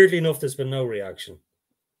weirdly enough, there's been no reaction.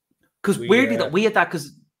 Because weirdly, we had that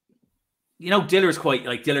because. Diller's quite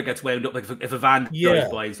like Diller gets wound up. Like if a van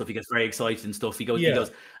drives by and stuff, he gets very excited and stuff. He goes,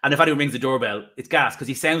 and if anyone rings the doorbell, it's gas, because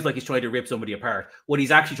he sounds like he's trying to rip somebody apart. What he's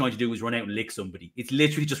actually trying to do is run out and lick somebody. It's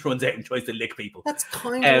literally just runs out and tries to lick people. That's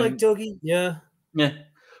kind of like Dougie. Yeah.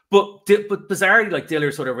 But bizarrely, like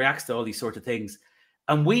Diller sort of reacts to all these sort of things.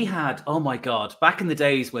 And we had, oh my God, back in the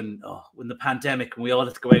days when the pandemic and we all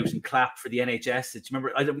had to go out and clap for the NHS. Do you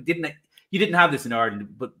remember? You didn't have this in Ireland,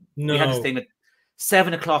 but we had this thing at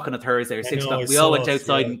 7 o'clock on a Thursday or 6 o'clock. We all went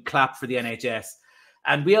outside and clapped for the NHS.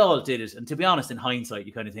 And we all did it. And to be honest, in hindsight,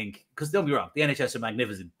 you kind of think, because don't be wrong, the NHS are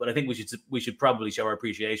magnificent, but I think we should probably show our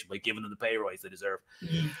appreciation by giving them the pay rise they deserve.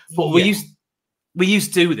 But we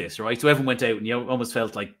used to do this, right? So everyone went out and you almost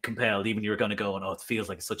felt like compelled, even you were going to go, and it feels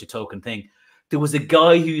like it's such a token thing. There was a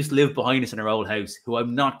guy who used to live behind us in our old house who,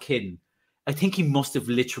 I'm not kidding, I think he must have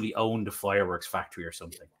literally owned a fireworks factory or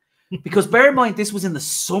something. Because bear in mind, this was in the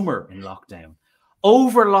summer in lockdown.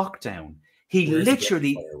 Over lockdown, he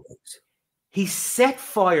set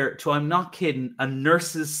fire to, I'm not kidding, a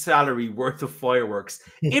nurse's salary worth of fireworks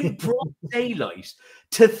in broad daylight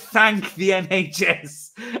to thank the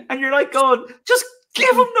NHS. And you're like going, just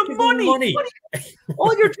give them the money.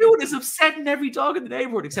 All you're doing is upsetting every dog in the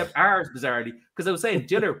neighborhood, except ours, bizarrely. Because I was saying,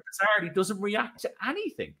 Diller, bizarrely, doesn't react to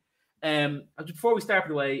anything. Before we start, by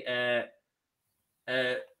the way,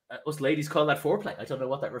 us ladies call that foreplay. I don't know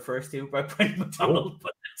what that refers to by Brendan McDonald,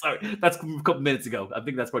 but sorry, that's a couple of minutes ago. I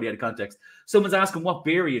think that's probably out of context. Someone's asking, what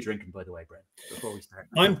beer are you drinking, by the way, Brent? Before we start,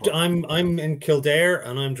 I'm in Kildare,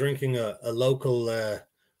 and I'm drinking a local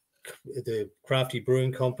the Crafty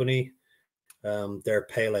Brewing Company. Their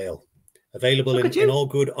pale ale, available in all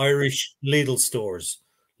good Irish Lidl stores.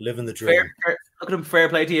 Living the dream. Look at them, fair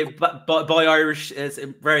play to you. By Irish is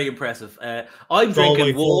very impressive. I'm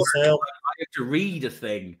drinking water. I have to read a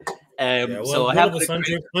thing. So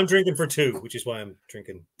I'm drinking for two, which is why I'm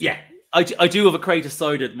drinking. Yeah, I do have a crate of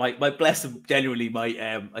cider. My bless them, genuinely.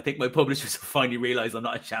 I think my publishers have finally realised I'm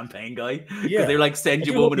not a champagne guy. Because they're like, send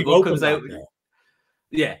you one when the book comes out. Now.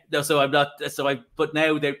 Yeah, no, so I'm not. But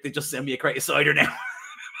now they just send me a crate of cider now.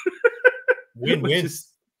 Win-win.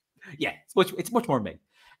 Yeah, it's much more me.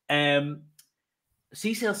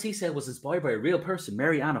 Cecil was inspired by a real person,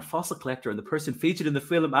 Mary Ann, a fossil collector, and the person featured in the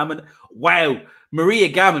film Ammon. Wow, Maria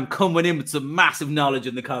Gammon coming in with some massive knowledge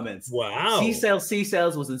in the comments. Wow.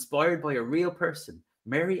 Cecil was inspired by a real person,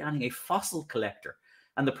 Mary Ann, a fossil collector,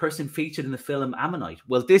 and the person featured in the film Ammonite.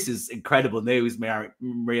 Well, this is incredible news,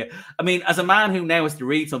 Maria. I mean, as a man who now has to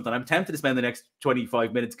read something, I'm tempted to spend the next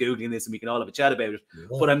 25 minutes Googling this and we can all have a chat about it. Yeah.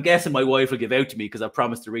 But I'm guessing my wife will give out to me because I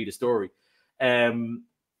promised to read a story.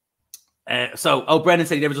 Brendan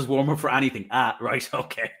said he never does warm up for anything. Ah, right,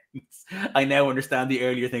 okay. I now understand the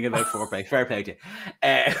earlier thing about foreplay. Fair play to you.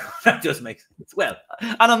 That just makes sense. Well,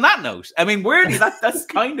 and on that note, I mean, weirdly, that's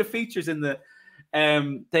kind of features in the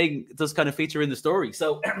thing. It does kind of feature in the story.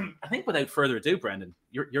 So I think without further ado, Brendan,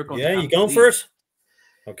 you're going. Yeah, you going for it?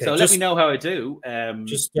 Okay. So let me know how I do.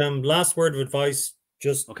 Last word of advice.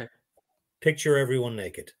 Just picture everyone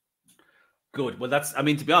naked. Good. Well, to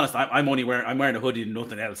be honest, I'm wearing a hoodie and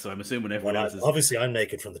nothing else, so I'm assuming everyone else is. Obviously, I'm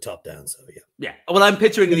naked from the top down, so yeah. Yeah. Well, I'm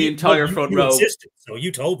picturing the entire front row. Insisted, so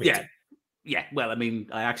you told me. Yeah. Yeah. Well, I mean,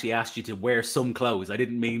 I actually asked you to wear some clothes. I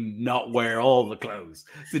didn't mean not wear all the clothes.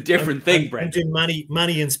 It's a different thing, Brent. I'm doing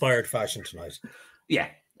many inspired fashion tonight. Yeah.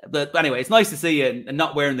 But anyway, it's nice to see you and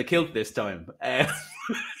not wearing the kilt this time.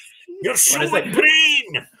 You're so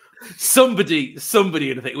green. Somebody in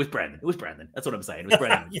the thing. It was Brendan. That's what I'm saying. It was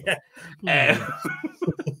Brendan. Yeah.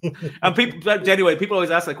 And people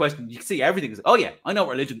always ask that question. You can see everything. Oh yeah, I know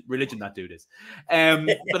what religion that dude is.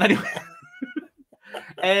 But anyway,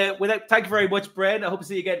 thank you very much, Bren. I hope to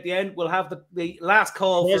see you again at the end. We'll have the last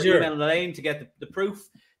call for email Elaine to get the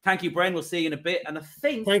proof. Thank you, Bren. We'll see you in a bit. And I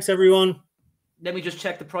think thanks everyone. Let me just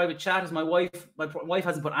check the private chat. As my wife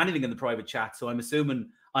hasn't put anything in the private chat, so I'm assuming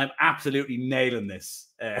I'm absolutely nailing this,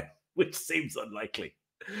 which seems unlikely.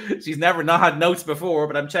 She's never not had notes before,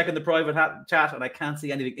 but I'm checking the private chat and I can't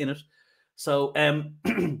see anything in it. So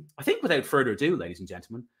I think without further ado, ladies and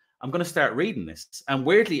gentlemen, I'm going to start reading this. And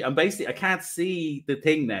weirdly, I can't see the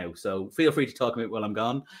thing now, so feel free to talk about it while I'm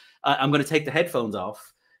gone. I'm going to take the headphones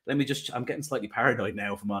off. I'm getting slightly paranoid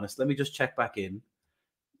now, if I'm honest. Let me just check back in.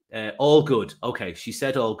 All good. Okay, she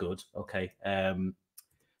said all good. Okay.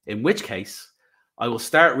 In which case, I will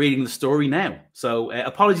start reading the story now. So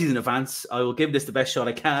apologies in advance. I will give this the best shot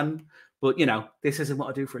I can. But, this isn't what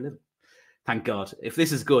I do for a living. Thank God. If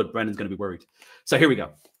this is good, Brendan's going to be worried. So here we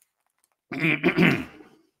go.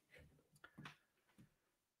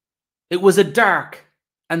 It was a dark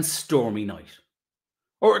and stormy night.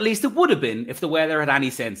 Or at least it would have been if the weather had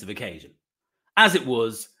any sense of occasion. As it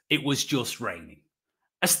was just raining.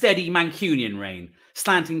 A steady Mancunian rain,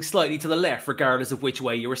 slanting slightly to the left regardless of which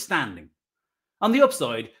way you were standing. On the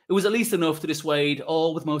upside, it was at least enough to dissuade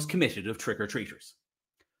all with most committed of trick-or-treaters.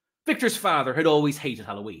 Victor's father had always hated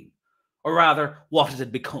Halloween, or rather, what it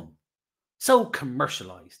had become. So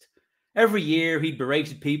commercialised. Every year he'd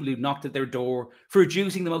berated people who knocked at their door for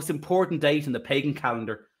reducing the most important date in the pagan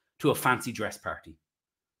calendar to a fancy dress party.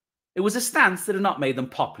 It was a stance that had not made them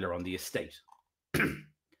popular on the estate.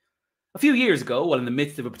 A few years ago, while in the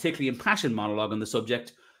midst of a particularly impassioned monologue on the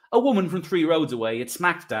subject, a woman from 3 roads away had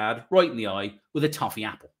smacked Dad right in the eye with a toffee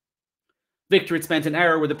apple. Victor had spent an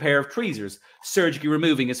hour with a pair of tweezers, surgically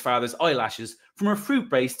removing his father's eyelashes from a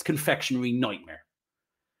fruit-based confectionery nightmare.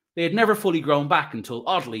 They had never fully grown back until,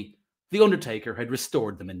 oddly, the undertaker had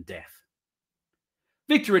restored them in death.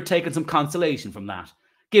 Victor had taken some consolation from that,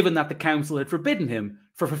 given that the council had forbidden him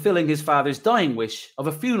for fulfilling his father's dying wish of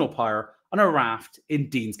a funeral pyre on a raft in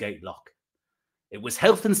Deansgate Loch. It was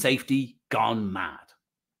health and safety gone mad.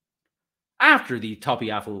 After the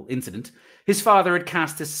toffee apple incident, his father had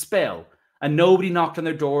cast a spell, and nobody knocked on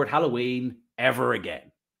their door at Halloween ever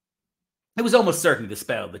again. It was almost certainly the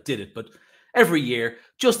spell that did it, but every year,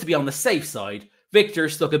 just to be on the safe side, Victor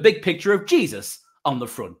stuck a big picture of Jesus on the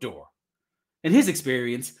front door. In his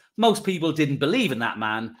experience, most people didn't believe in that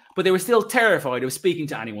man, but they were still terrified of speaking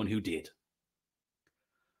to anyone who did.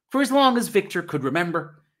 For as long as Victor could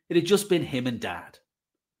remember, it had just been him and Dad.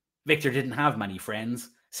 Victor didn't have many friends,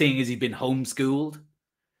 seeing as he'd been homeschooled.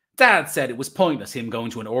 Dad said it was pointless him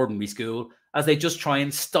going to an ordinary school, as they'd just try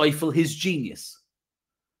and stifle his genius.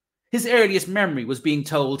 His earliest memory was being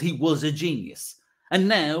told he was a genius, and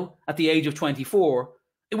now, at the age of 24,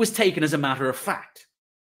 it was taken as a matter of fact.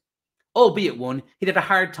 Albeit one he'd had a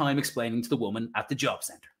hard time explaining to the woman at the job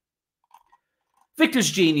centre. Victor's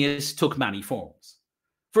genius took many forms.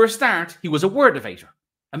 For a start, he was a wordivator,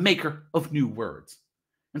 a maker of new words.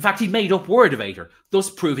 In fact, he made up wordivator, thus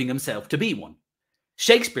proving himself to be one.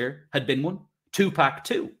 Shakespeare had been one, Tupac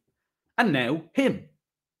too, and now him.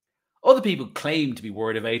 Other people claimed to be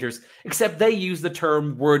wordivators, except they used the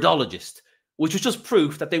term wordologist, which was just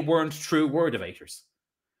proof that they weren't true wordivators.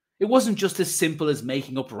 It wasn't just as simple as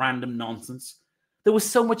making up random nonsense. There was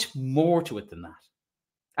so much more to it than that.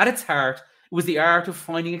 At its heart, it was the art of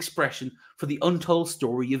finding expression for the untold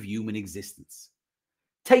story of human existence.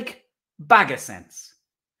 Take bag of sense.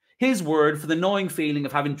 His word for the gnawing feeling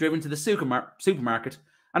of having driven to the supermarket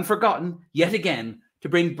and forgotten, yet again, to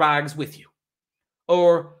bring bags with you.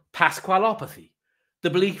 Or pasqualopathy,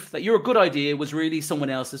 the belief that your good idea was really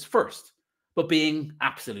someone else's first, but being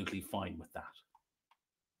absolutely fine with that.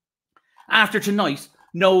 After tonight,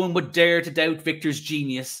 no one would dare to doubt Victor's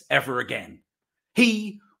genius ever again.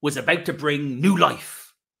 He was about to bring new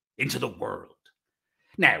life into the world.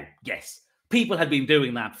 Now, yes, people had been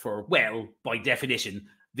doing that for, well, by definition,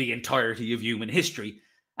 the entirety of human history,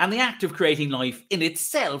 and the act of creating life in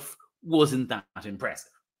itself wasn't that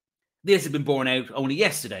impressive. This had been borne out only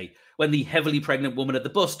yesterday, when the heavily pregnant woman at the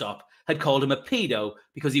bus stop had called him a pedo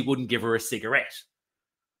because he wouldn't give her a cigarette.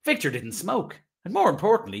 Victor didn't smoke, and more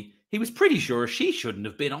importantly, he was pretty sure she shouldn't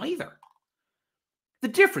have been either. The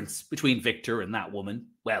difference between Victor and that woman,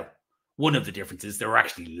 well, one of the differences, there were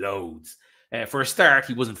actually loads. For a start,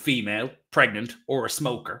 he wasn't female, pregnant, or a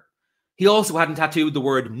smoker. He also hadn't tattooed the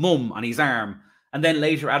word mum on his arm, and then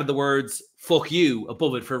later added the words fuck you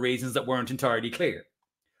above it for reasons that weren't entirely clear.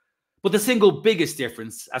 But the single biggest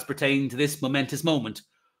difference, as pertained to this momentous moment,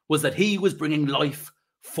 was that he was bringing life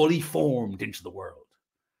fully formed into the world,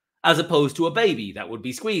 as opposed to a baby that would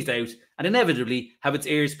be squeezed out and inevitably have its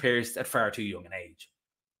ears pierced at far too young an age.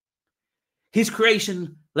 His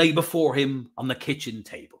creation lay before him on the kitchen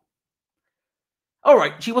table. All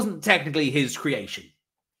right, she wasn't technically his creation.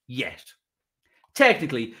 Yet.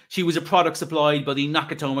 Technically, she was a product supplied by the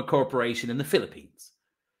Nakatomi Corporation in the Philippines.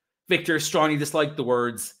 Victor strongly disliked the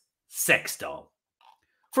words sex doll.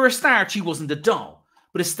 For a start, she wasn't a doll,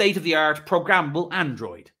 but a state-of-the-art programmable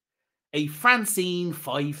android. A Francine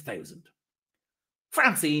 5000.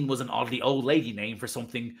 Francine was an oddly old lady name for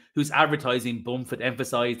something whose advertising bump had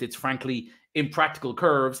emphasized its frankly impractical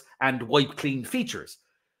curves and wipe-clean features.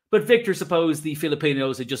 But Victor supposed the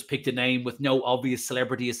Filipinos had just picked a name with no obvious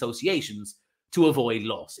celebrity associations to avoid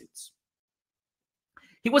lawsuits.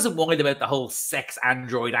 He wasn't worried about the whole sex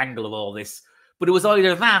android angle of all this, but it was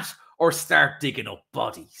either that or start digging up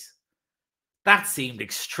bodies. That seemed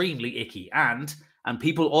extremely icky, and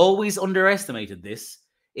people always underestimated this,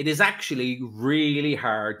 it is actually really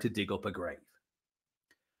hard to dig up a grave.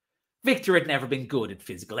 Victor had never been good at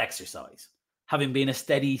physical exercise, having been a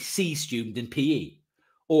steady C student in PE,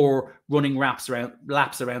 or running laps around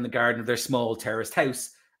the garden of their small terraced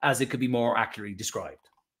house, as it could be more accurately described.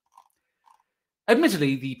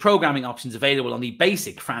 Admittedly, the programming options available on the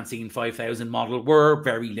basic Francine 5000 model were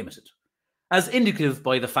very limited, as indicative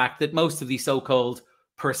by the fact that most of the so-called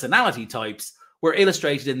personality types were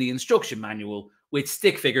illustrated in the instruction manual with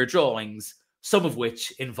stick figure drawings, some of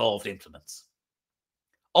which involved implements.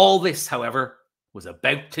 All this, however, was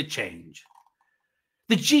about to change.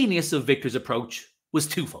 The genius of Victor's approach was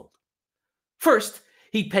twofold. First,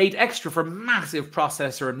 he paid extra for massive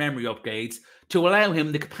processor and memory upgrades to allow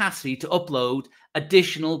him the capacity to upload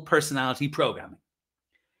additional personality programming.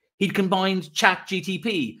 He'd combined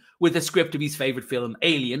ChatGTP with a script of his favourite film,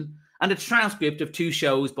 Alien, and a transcript of 2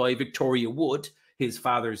 shows by Victoria Wood, his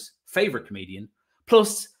father's favourite comedian,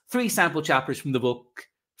 plus 3 sample chapters from the book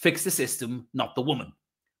Fix the System, Not the Woman,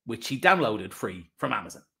 which he downloaded free from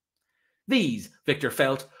Amazon. These, Victor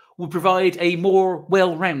felt, would provide a more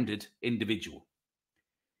well-rounded individual.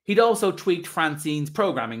 He'd also tweaked Francine's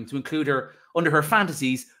programming to include her, under her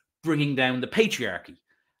fantasies, bringing down the patriarchy,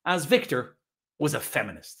 as Victor was a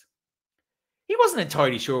feminist. He wasn't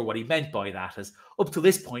entirely sure what he meant by that, as up to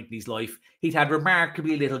this point in his life, he'd had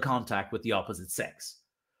remarkably little contact with the opposite sex.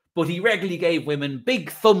 But he regularly gave women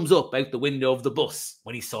big thumbs up out the window of the bus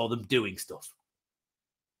when he saw them doing stuff.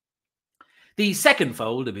 The second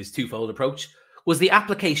fold of his twofold approach was the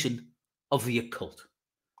application of the occult.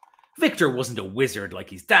 Victor wasn't a wizard like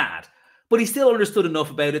his dad, but he still understood enough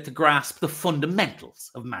about it to grasp the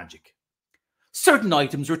fundamentals of magic. Certain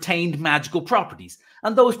items retained magical properties,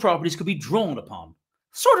 and those properties could be drawn upon,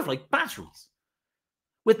 sort of like batteries.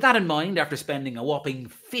 With that in mind, after spending a whopping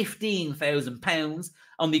 £15,000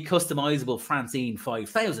 on the customisable Francine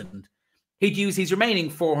 5000, he'd use his remaining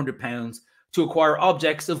 £400 to acquire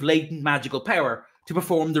objects of latent magical power to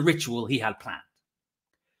perform the ritual he had planned.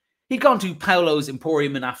 He'd gone to Paolo's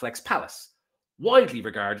Emporium in Affleck's Palace, widely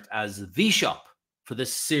regarded as the shop for the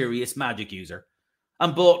serious magic user,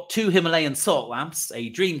 and bought 2 Himalayan salt lamps, a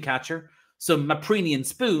dream catcher, some Maprinian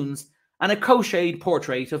spoons, and a crocheted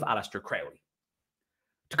portrait of Aleister Crowley.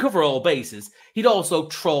 To cover all bases, he'd also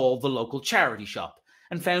trawled the local charity shop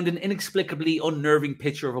and found an inexplicably unnerving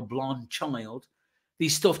picture of a blonde child, the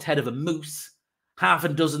stuffed head of a moose,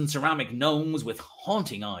 6 ceramic gnomes with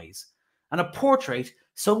haunting eyes, and a portrait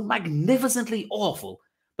so magnificently awful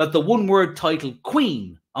that the one-word title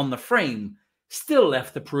Queen on the frame still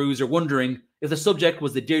left the peruser wondering if the subject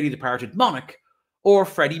was the dearly departed monarch or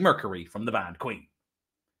Freddie Mercury from the band Queen.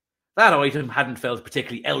 That item hadn't felt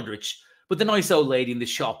particularly eldritch, but the nice old lady in the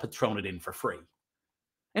shop had thrown it in for free.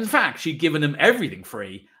 In fact, she'd given him everything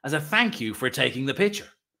free as a thank you for taking the picture.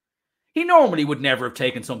 He normally would never have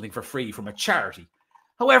taken something for free from a charity.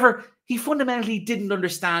 However, he fundamentally didn't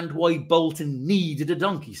understand why Bolton needed a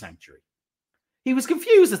donkey sanctuary. He was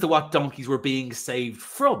confused as to what donkeys were being saved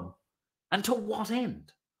from, and to what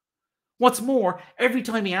end. What's more, every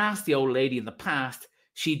time he asked the old lady in the past,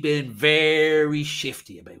 she'd been very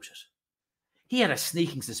shifty about it. He had a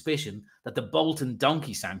sneaking suspicion that the Bolton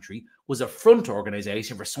Donkey Sanctuary was a front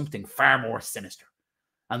organisation for something far more sinister,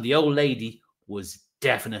 and the old lady was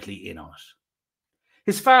definitely in on it.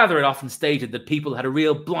 His father had often stated that people had a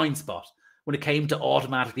real blind spot when it came to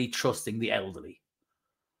automatically trusting the elderly.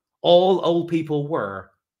 All old people were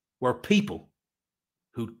people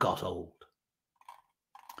who'd got old.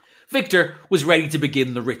 Victor was ready to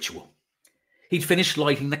begin the ritual. He'd finished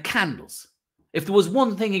lighting the candles. If there was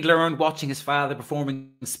one thing he learned watching his father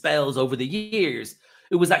performing spells over the years,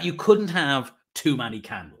 it was that you couldn't have too many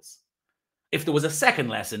candles. If there was a second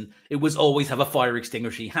lesson, it was always have a fire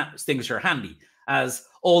extinguisher handy, as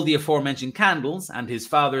all the aforementioned candles and his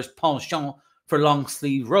father's penchant for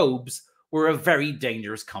long-sleeve robes were a very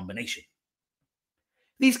dangerous combination.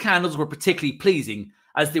 These candles were particularly pleasing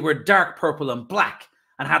as they were dark purple and black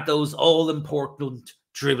and had those all-important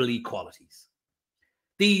dribbly qualities.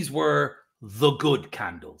 These were the good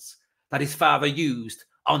candles that his father used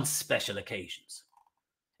on special occasions.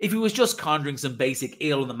 If he was just conjuring some basic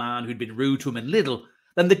ill on the man who'd been rude to him in little,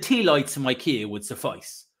 then the tea lights from IKEA would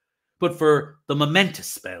suffice. But for the momentous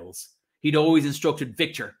spells, he'd always instructed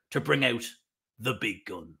Victor to bring out the big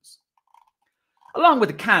guns. Along with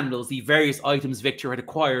the candles, the various items Victor had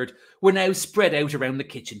acquired were now spread out around the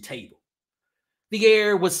kitchen table. The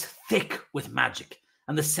air was thick with magic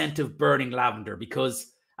and the scent of burning lavender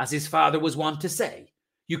because, as his father was wont to say,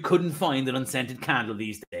 you couldn't find an unscented candle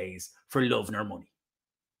these days for love nor money.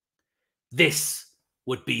 This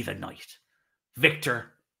would be the night.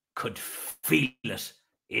 Victor could feel it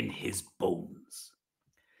in his bones.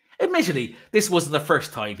 Admittedly, this wasn't the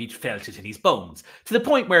first time he'd felt it in his bones, to the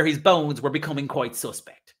point where his bones were becoming quite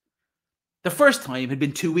suspect. The first time had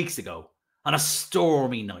been 2 weeks ago, on a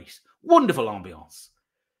stormy night. Wonderful ambiance.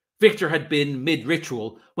 Victor had been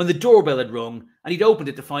mid-ritual when the doorbell had rung and he'd opened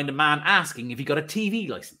it to find a man asking if he got a TV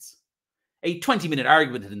licence. A 20-minute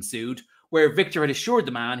argument had ensued where Victor had assured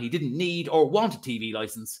the man he didn't need or want a TV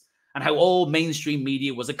licence and how all mainstream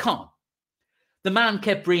media was a con. The man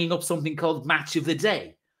kept bringing up something called Match of the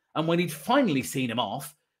Day, and when he'd finally seen him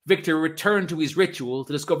off, Victor returned to his ritual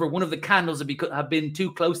to discover one of the candles had been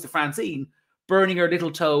too close to Francine, burning her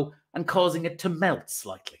little toe and causing it to melt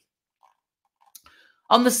slightly.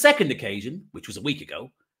 On the second occasion, which was a week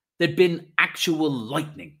ago, there'd been actual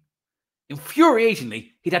lightning.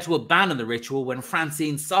 Infuriatingly, he'd had to abandon the ritual when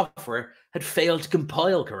Francine's software had failed to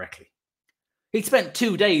compile correctly. He'd spent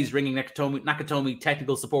 2 days ringing Nakatomi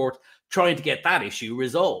technical support trying to get that issue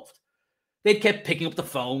resolved. They'd kept picking up the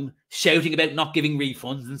phone, shouting about not giving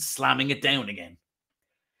refunds and slamming it down again.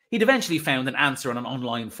 He'd eventually found an answer on an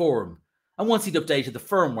online forum, and once he'd updated the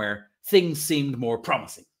firmware, things seemed more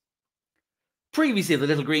promising. Previously, the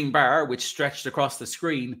little green bar, which stretched across the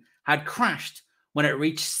screen, had crashed when it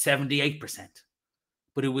reached 78%,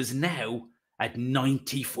 but it was now at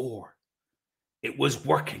 94%. It was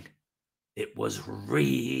working. It was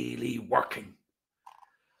really working.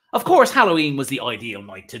 Of course, Halloween was the ideal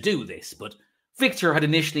night to do this, but Victor had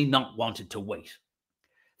initially not wanted to wait.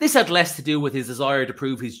 This had less to do with his desire to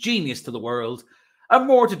prove his genius to the world, and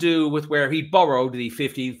more to do with where he'd borrowed the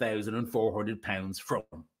 £15,400 from.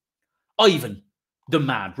 Ivan, the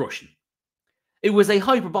Mad Russian. It was a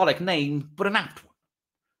hyperbolic name, but an apt one.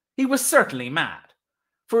 He was certainly mad.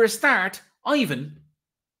 For a start, Ivan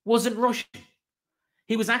wasn't Russian.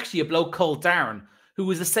 He was actually a bloke called Darren, who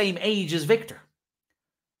was the same age as Victor.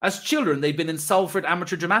 As children, they'd been in Salford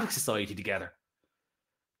Amateur Dramatic Society together.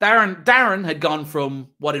 Darren had gone from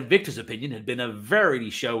what, in Victor's opinion, had been a very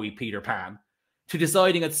showy Peter Pan, to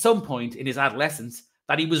deciding at some point in his adolescence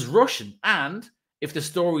that he was Russian and, if the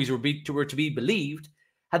stories were to be believed,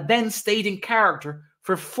 had then stayed in character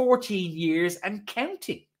for 14 years and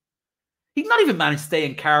counting. He'd not even managed to stay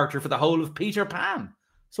in character for the whole of Peter Pan,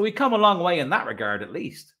 so he'd come a long way in that regard at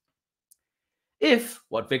least. If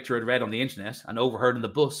what Victor had read on the internet and overheard on the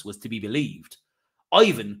bus was to be believed,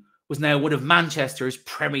 Ivan was now one of Manchester's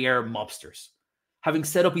premier mobsters, having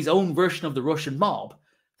set up his own version of the Russian mob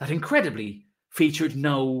that incredibly featured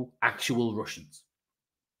no actual Russians.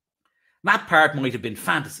 That part might have been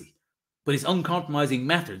fantasy, but his uncompromising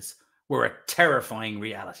methods were a terrifying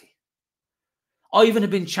reality. Ivan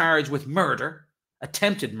had been charged with murder,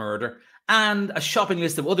 attempted murder, and a shopping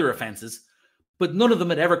list of other offences, but none of them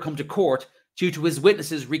had ever come to court due to his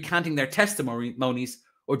witnesses recanting their testimonies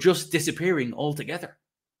or just disappearing altogether.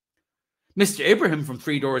 Mr. Ibrahim from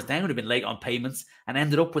 3 Doors Down had been late on payments and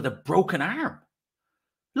ended up with a broken arm.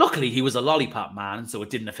 Luckily, he was a lollipop man, so it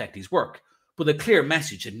didn't affect his work, but a clear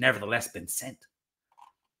message had nevertheless been sent.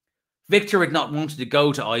 Victor had not wanted to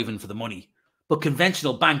go to Ivan for the money, but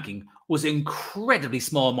conventional banking was incredibly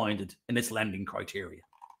small-minded in its lending criteria.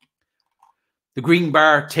 The green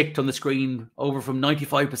bar ticked on the screen over from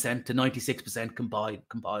 95% to 96%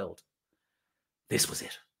 compiled. This was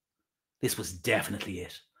it. This was definitely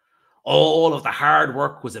it. All of the hard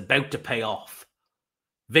work was about to pay off.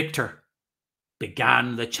 Victor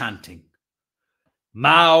began the chanting.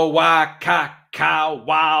 Ma wa ka ka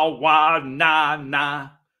wa wa na na.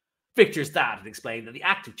 Victor's dad had explained that the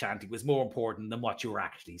act of chanting was more important than what you were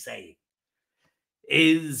actually saying.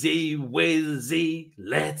 Izzy wizzy,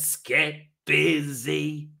 let's get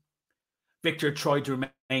busy. Victor tried to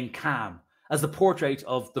remain calm as the portrait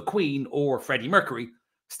of the Queen, or Freddie Mercury,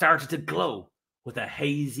 started to glow with a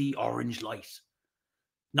hazy orange light.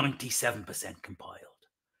 97% compiled.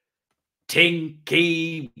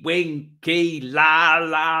 Tinky, winky, la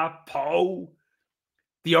la po.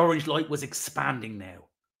 The orange light was expanding now,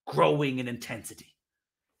 growing in intensity.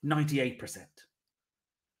 98%.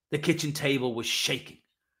 The kitchen table was shaking,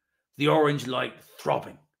 the orange light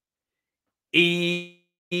throbbing.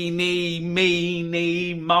 Eeny,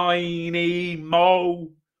 meeny, miny,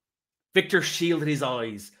 mo. Victor shielded his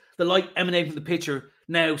eyes, the light emanating from the picture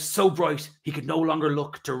now so bright he could no longer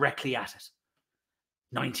look directly at it.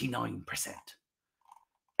 99%.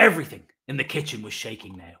 Everything in the kitchen was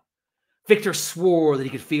shaking now. Victor swore that he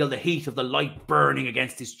could feel the heat of the light burning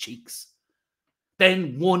against his cheeks.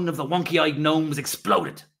 Then one of the wonky-eyed gnomes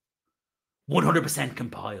exploded. 100%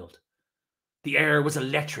 compiled. The air was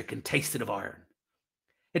electric and tasted of iron.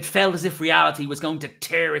 It felt as if reality was going to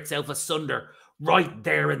tear itself asunder right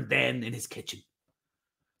there and then in his kitchen.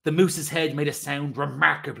 The moose's head made a sound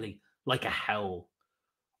remarkably like a howl.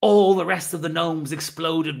 All the rest of the gnomes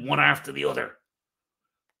exploded one after the other.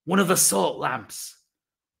 One of the salt lamps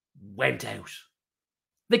went out.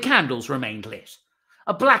 The candles remained lit.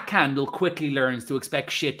 A black candle quickly learns to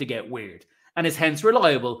expect shit to get weird and is hence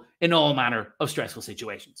reliable in all manner of stressful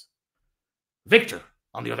situations. Victor,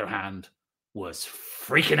 on the other hand, was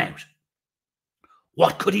freaking out.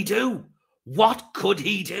 What could he do? What could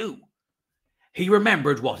he do? He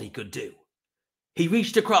remembered what he could do. He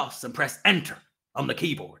reached across and pressed enter on the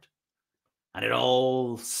keyboard, and it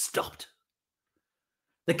all stopped.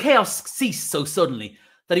 The chaos ceased so suddenly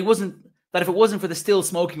that if it wasn't for the still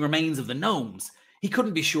smoking remains of the gnomes, he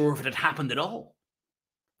couldn't be sure if it had happened at all.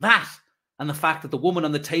 That, and the fact that the woman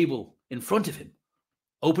on the table in front of him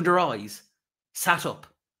opened her eyes, sat up,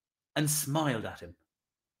 and smiled at him.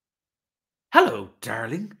 "Hello,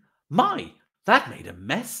 darling. My, that made a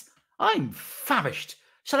mess. I'm famished.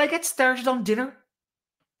 Shall I get started on dinner?"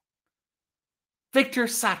 Victor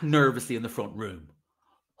sat nervously in the front room,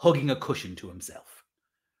 hugging a cushion to himself.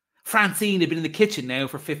 Francine had been in the kitchen now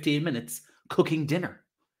for 15 minutes, cooking dinner.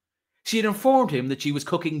 She had informed him that she was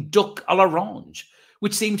cooking duck à l'orange,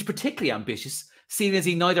 which seemed particularly ambitious, seeing as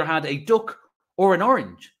he neither had a duck or an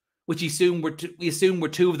orange, which we assume were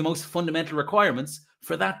two of the most fundamental requirements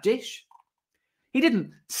for that dish. He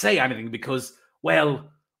didn't say anything because,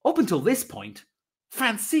 well, up until this point,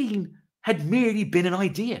 Francine had merely been an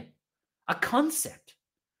idea, a concept.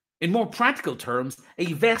 In more practical terms,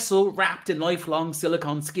 a vessel wrapped in lifelong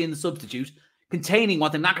silicone skin substitute containing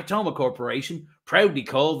what the Nakatomi Corporation proudly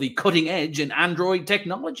call the cutting edge in android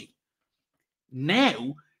technology.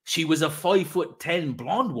 Now, she was a 5'10"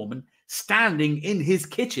 blonde woman standing in his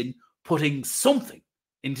kitchen putting something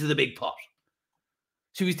into the big pot.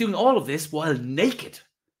 She was doing all of this while naked.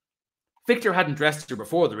 Victor hadn't dressed her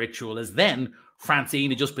before the ritual, as then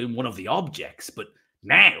Francine had just been one of the objects, but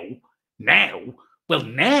now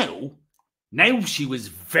she was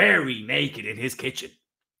very naked in his kitchen.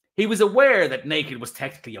 He was aware that naked was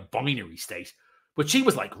technically a binary state, but she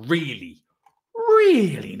was like really,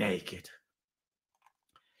 really naked.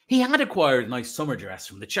 He had acquired a nice summer dress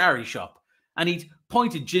from the charity shop, and he'd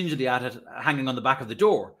pointed gingerly at it hanging on the back of the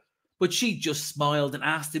door, but she just smiled and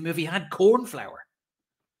asked him if he had corn flour.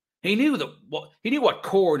 He knew what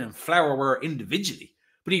corn and flour were individually,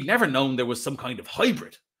 but he'd never known there was some kind of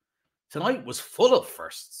hybrid. Tonight was full of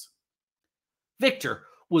firsts. Victor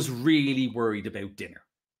was really worried about dinner.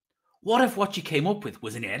 What if what she came up with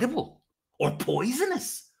was inedible or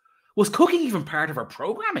poisonous? Was cooking even part of her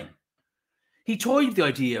programming? He toyed with the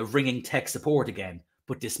idea of ringing tech support again,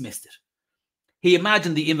 but dismissed it. He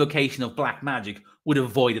imagined the invocation of black magic would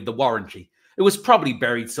have voided the warranty. It was probably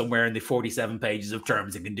buried somewhere in the 47 pages of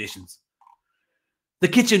terms and conditions. The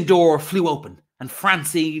kitchen door flew open and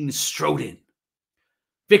Francine strode in.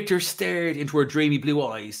 Victor stared into her dreamy blue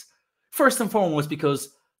eyes, first and foremost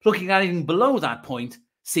because looking at anything below that point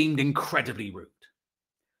seemed incredibly rude.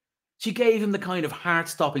 She gave him the kind of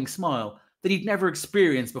heart-stopping smile that he'd never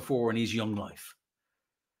experienced before in his young life.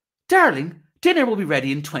 "Darling, dinner will be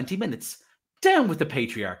ready in 20 minutes. Down with the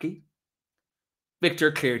patriarchy."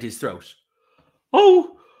 Victor cleared his throat.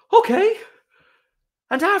 "Oh, okay.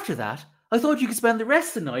 And after that, I thought you could spend the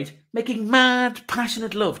rest of the night making mad,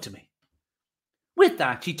 passionate love to me." With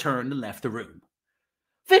that, she turned and left the room.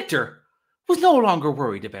 Victor was no longer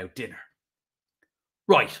worried about dinner.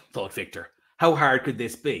 Right, thought Victor. How hard could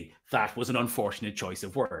this be? That was an unfortunate choice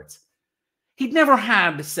of words. He'd never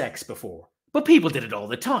had sex before, but people did it all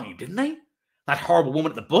the time, didn't they? That horrible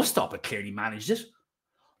woman at the bus stop had clearly managed it.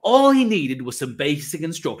 All he needed was some basic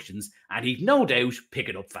instructions, and he'd no doubt pick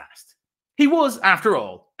it up fast. He was, after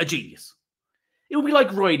all, a genius. It would be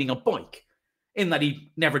like riding a bike, in that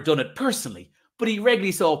he'd never done it personally, but he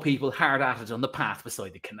regularly saw people hard at it on the path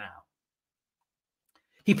beside the canal.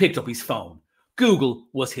 He picked up his phone. Google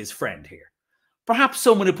was his friend here. Perhaps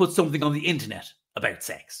someone had put something on the internet about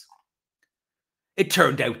sex. It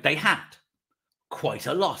turned out they had. Quite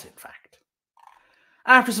a lot, in fact.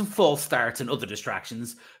 After some false starts and other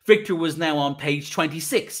distractions, Victor was now on page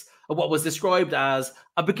 26 of what was described as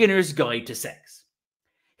a beginner's guide to sex.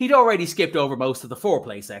 He'd already skipped over most of the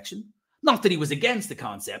foreplay section. Not that he was against the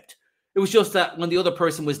concept. It was just that when the other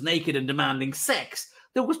person was naked and demanding sex,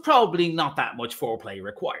 there was probably not that much foreplay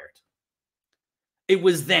required. It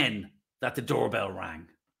was then that the doorbell rang.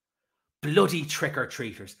 Bloody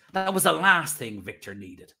trick-or-treaters. That was the last thing Victor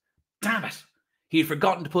needed. Damn it. He had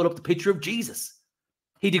forgotten to put up the picture of Jesus.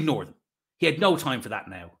 He'd ignore them. He had no time for that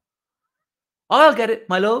now. "I'll get it,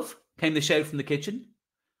 my love," came the shout from the kitchen.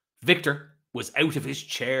 Victor was out of his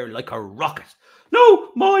chair like a rocket.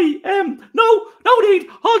 No, need,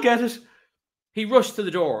 I'll get it." He rushed to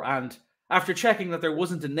the door and, after checking that there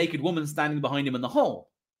wasn't a naked woman standing behind him in the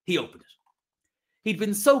hall, he opened it. He'd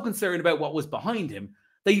been so concerned about what was behind him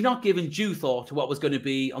that he'd not given due thought to what was going to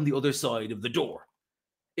be on the other side of the door.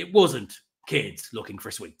 It wasn't kids looking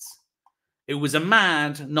for sweets. It was a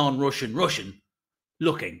mad, non-Russian Russian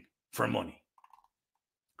looking for money.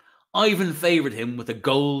 Ivan favoured him with a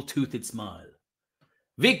gold-toothed smile.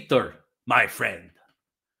 "Victor, my friend."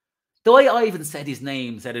 The way Ivan said his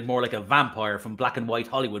name sounded more like a vampire from black and white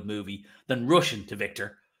Hollywood movie than Russian to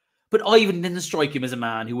Victor, but Ivan didn't strike him as a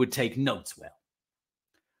man who would take notes well.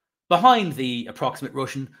 Behind the approximate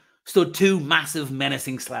Russian stood two massive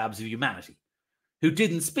menacing slabs of humanity, who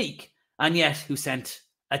didn't speak and yet who sent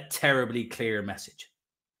a terribly clear message.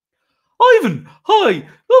 Ivan, hi,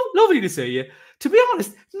 lovely to see you. To be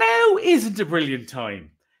honest, now isn't a brilliant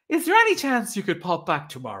time. Is there any chance you could pop back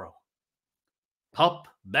tomorrow? Pop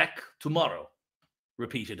back tomorrow,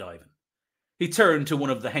 repeated Ivan. He turned to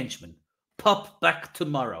one of the henchmen. Pop back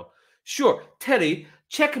tomorrow. Sure, Terry,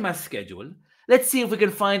 check my schedule. Let's see if we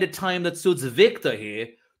can find a time that suits Victor here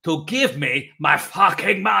to give me my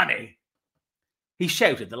fucking money. He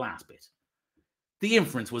shouted the last bit. The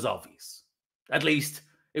inference was obvious. At least,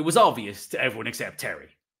 it was obvious to everyone except Terry.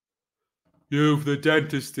 You've the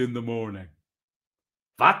dentist in the morning.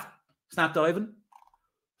 What? Snapped Ivan.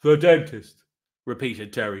 The dentist,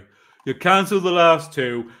 repeated Terry. You cancelled the last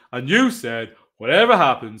two, and you said, whatever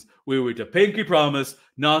happens, we were to pinky promise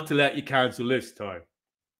not to let you cancel this time.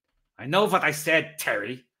 I know what I said,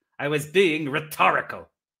 Terry. I was being rhetorical.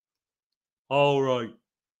 All right.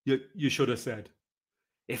 You should have said.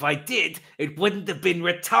 If I did, it wouldn't have been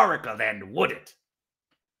rhetorical then, would it?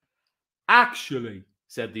 Actually,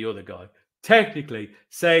 said the other guy, technically,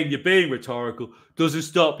 saying you're being rhetorical doesn't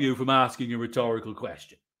stop you from asking a rhetorical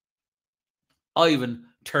question. Ivan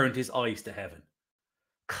turned his eyes to heaven.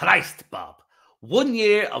 Christ, Bob. 1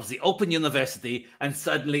 year of the Open University and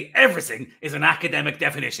suddenly everything is an academic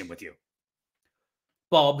definition with you.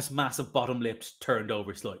 Bob's massive bottom lips turned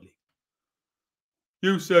over slightly.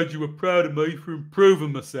 You said you were proud of me for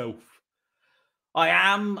improving myself. I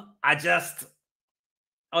am.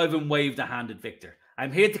 Ivan waved a hand at Victor.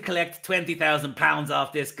 I'm here to collect £20,000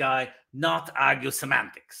 off this guy, not argue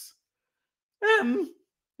semantics.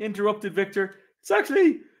 Interrupted Victor. It's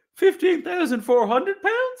actually £15,400?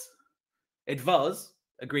 It was,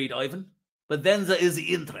 agreed Ivan, but then there is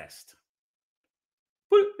the interest.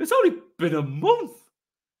 But it's only been a month.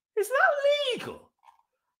 It's not legal.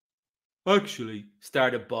 Actually,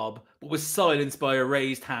 started Bob, but was silenced by a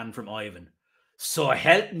raised hand from Ivan. So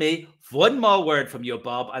help me, one more word from you,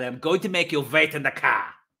 Bob, and I'm going to make you wait in the car.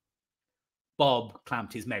 Bob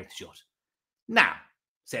clamped his mouth shut. Now,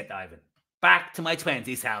 said Ivan, back to my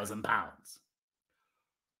 £20,000.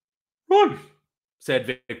 Right,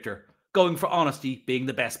 said Victor, going for honesty being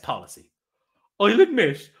the best policy. I'll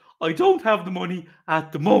admit I don't have the money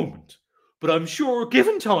at the moment, but I'm sure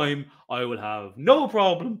given time I will have no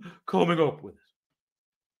problem coming up with it.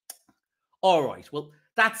 All right, well,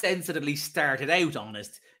 that sense at least started out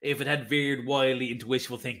honest if it had veered wildly into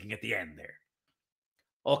wishful thinking at the end there.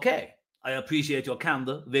 Okay, I appreciate your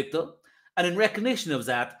candor, Victor, and in recognition of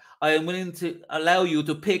that, I am willing to allow you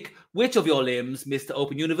to pick which of your limbs Mr.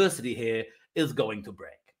 Open University here is going to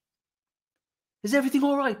break. Is everything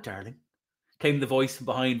all right, darling? Came the voice from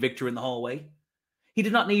behind Victor in the hallway. He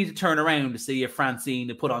did not need to turn around to see if Francine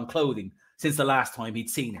had put on clothing since the last time he'd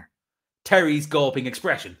seen her. Terry's gulping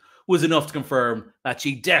expression was enough to confirm that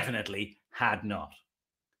she definitely had not.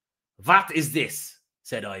 What is this?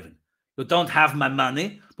 Said Ivan. You don't have my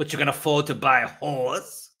money, but you can afford to buy a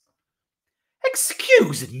horse?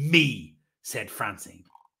 Excuse me, said Francine.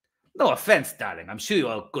 No offence, darling. I'm sure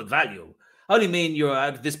you're good value. I only mean you're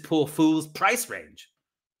out of this poor fool's price range.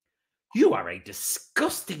 You are a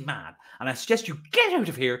disgusting man, and I suggest you get out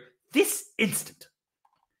of here this instant.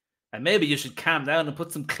 And maybe you should calm down and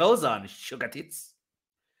put some clothes on, sugar tits.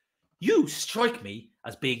 You strike me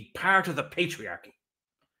as being part of the patriarchy.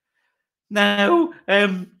 Now,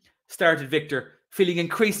 started Victor, feeling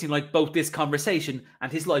increasingly like both this conversation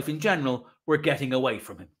and his life in general were getting away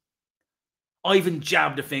from him. Ivan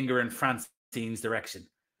jabbed a finger in Francine's direction.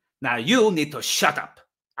 Now you need to shut up.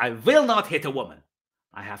 I will not hit a woman.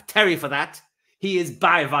 I have Terry for that. He is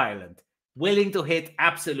bi-violent, willing to hit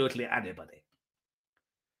absolutely anybody.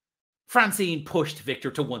 Francine pushed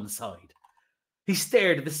Victor to one side. He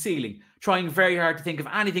stared at the ceiling, trying very hard to think of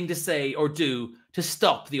anything to say or do to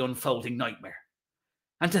stop the unfolding nightmare.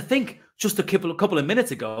 And to think, just a couple of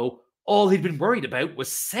minutes ago, all he'd been worried about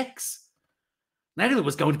was sex. Now there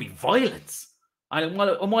was going to be violence. And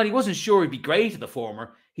while he wasn't sure he'd be great at the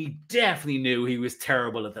former, he definitely knew he was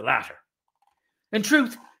terrible at the latter. In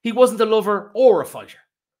truth, he wasn't a lover or a fighter,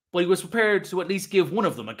 but he was prepared to at least give one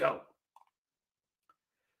of them a go.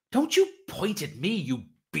 Don't you point at me, you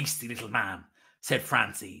beastly little man, said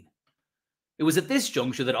Francine. It was at this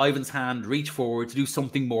juncture that Ivan's hand reached forward to do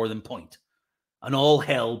something more than point, and all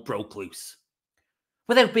hell broke loose.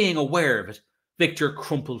 Without being aware of it, Victor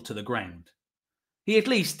crumpled to the ground. He at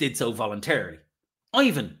least did so voluntarily.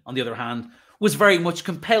 Ivan, on the other hand, was very much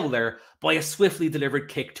compelled there by a swiftly delivered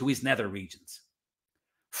kick to his nether regions.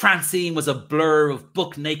 Francine was a blur of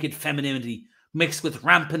buck-naked femininity mixed with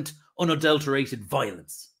rampant, unadulterated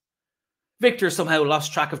violence. Victor somehow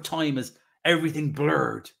lost track of time as everything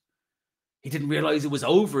blurred. He didn't realise it was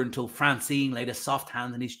over until Francine laid a soft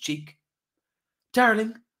hand on his cheek.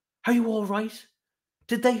 "Darling, are you all right?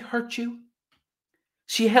 Did they hurt you?"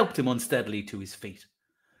 She helped him unsteadily to his feet.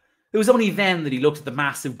 It was only then that he looked at the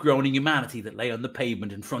massive groaning humanity that lay on the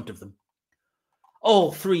pavement in front of them.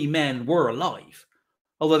 All three men were alive,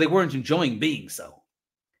 although they weren't enjoying being so.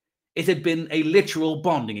 It had been a literal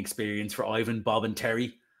bonding experience for Ivan, Bob and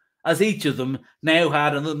Terry, as each of them now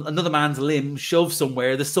had another man's limb shoved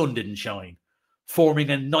somewhere the sun didn't shine, forming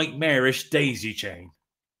a nightmarish daisy chain.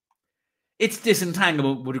 Its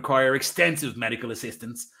disentanglement would require extensive medical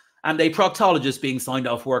assistance and a proctologist being signed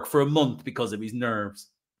off work for a month because of his nerves.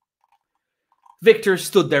 Victor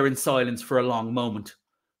stood there in silence for a long moment,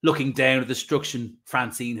 looking down at the destruction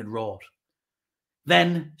Francine had wrought.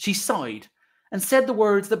 Then she sighed and said the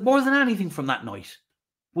words that more than anything from that night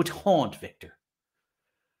would haunt Victor.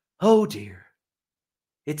 "Oh dear,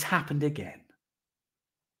 it's happened again."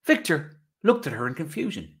 Victor looked at her in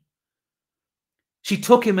confusion. She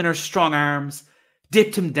took him in her strong arms,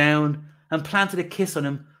 dipped him down, and planted a kiss on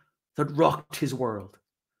him that rocked his world.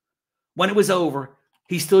 When it was over,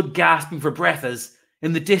 he stood gasping for breath as,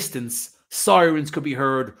 in the distance, sirens could be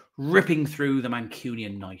heard ripping through the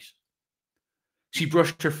Mancunian night. She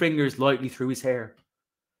brushed her fingers lightly through his hair.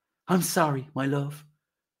 "I'm sorry, my love.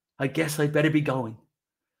 I guess I'd better be going.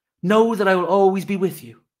 Know that I will always be with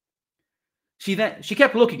you." She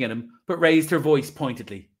kept looking at him, but raised her voice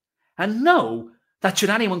pointedly. "And know that should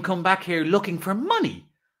anyone come back here looking for money,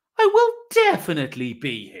 I will definitely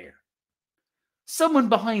be here." Someone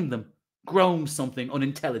behind them groaned something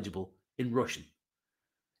unintelligible in Russian.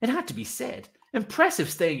 It had to be said.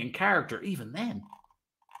 Impressive staying in character even then.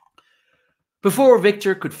 Before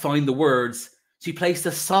Victor could find the words, she placed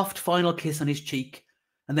a soft final kiss on his cheek,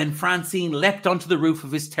 and then Francine leapt onto the roof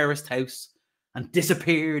of his terraced house and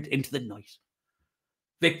disappeared into the night.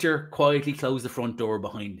 Victor quietly closed the front door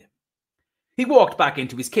behind him. He walked back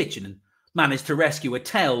into his kitchen and managed to rescue a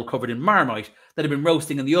towel covered in Marmite that had been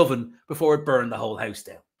roasting in the oven before it burned the whole house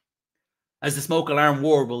down. As the smoke alarm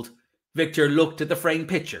warbled, Victor looked at the framed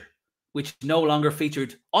picture, which no longer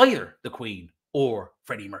featured either the Queen or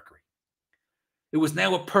Freddie Mercury. It was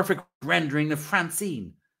now a perfect rendering of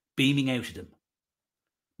Francine beaming out at him.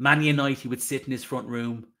 Many a night he would sit in his front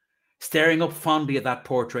room, staring up fondly at that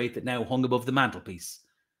portrait that now hung above the mantelpiece,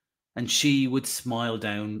 and she would smile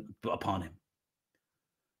down upon him.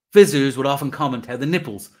 Visitors would often comment how the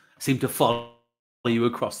nipples seemed to follow you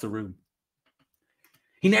across the room.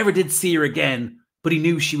 He never did see her again, but he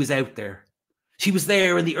knew she was out there. She was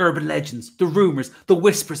there in the urban legends, the rumours, the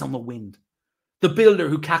whispers on the wind. The builder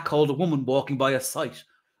who catcalled a woman walking by a site,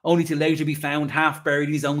 only to later be found half buried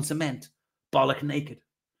in his own cement, bollock naked.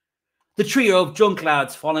 The trio of drunk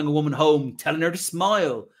lads following a woman home, telling her to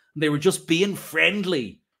smile, and they were just being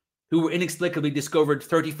friendly, who were inexplicably discovered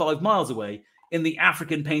 35 miles away in the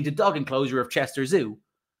African painted dog enclosure of Chester Zoo,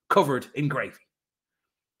 covered in gravy.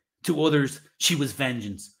 To others, she was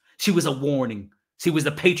vengeance. She was a warning. She was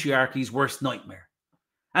the patriarchy's worst nightmare.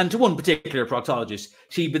 And to one particular proctologist,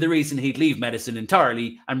 she'd be the reason he'd leave medicine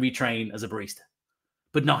entirely and retrain as a barista.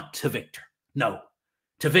 But not to Victor. No.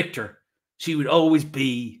 To Victor, she would always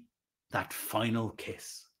be that final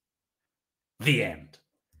kiss. The end.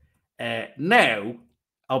 Now,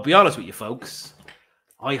 I'll be honest with you folks,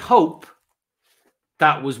 I hope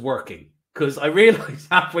that was working, because I realised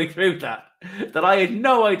halfway through that I had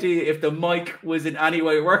no idea if the mic was in any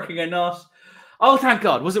way working or not. Oh, thank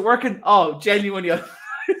God. Was it working? Oh, genuinely.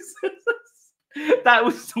 That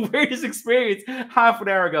was the weirdest experience half an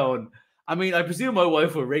hour ago. I mean, I presume my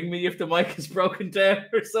wife will ring me if the mic is broken down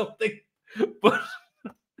or something. But,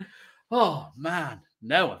 oh, man.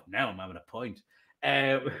 Now I'm having a point.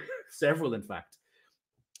 Several, in fact.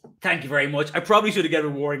 Thank you very much. I probably should have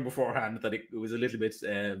given a warning beforehand that it was a little bit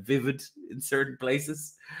vivid in certain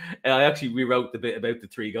places. I actually rewrote the bit about the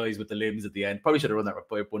three guys with the limbs at the end. Probably should have run that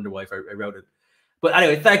by Wonder Wife. I wrote it. But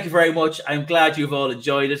anyway, thank you very much. I'm glad you've all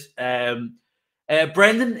enjoyed it.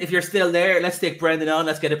 Brendan, if you're still there, let's take Brendan on.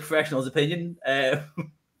 Let's get a professional's opinion.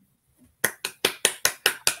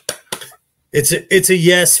 It's a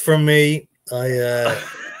yes from me. I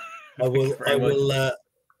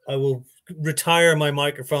will retire my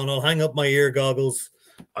microphone. I'll hang up my ear goggles,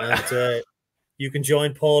 and you can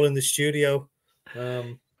join Paul in the studio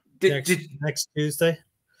next Tuesday.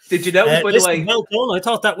 Did you notice, by the way? Well done. I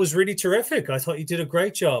thought that was really terrific. I thought you did a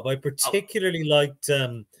great job. I particularly liked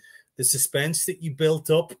the suspense that you built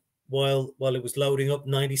up while it was loading up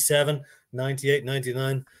 97, 98,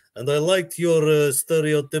 99. And I liked your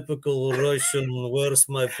stereotypical Russian, where's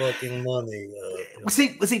my fucking money?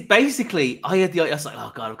 See, basically, I was like,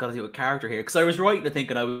 oh God, I've got to do a character here. Because I was writing and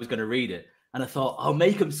thinking I was going to read it. And I thought, I'll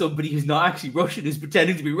make him somebody who's not actually Russian, who's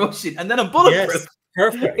pretending to be Russian. And then I'm bulletproof. Yes,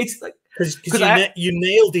 perfect. It's like, because you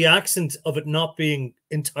nailed the accent of it not being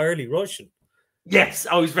entirely Russian. Yes,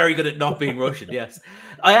 I was very good at not being Russian. Yes,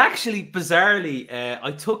 I actually, bizarrely,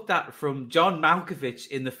 I took that from John Malkovich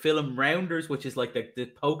in the film Rounders, which is like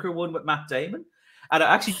the poker one with Matt Damon. And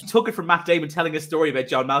I actually took it from Matt Damon telling a story about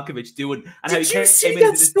John Malkovich doing. And Did you see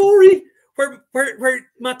that story where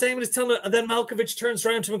Matt Damon is telling it, and then Malkovich turns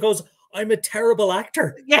around to him and goes, "I'm a terrible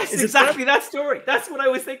actor." Yes, exactly that story. That's what I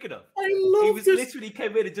was thinking of. I love He was this. literally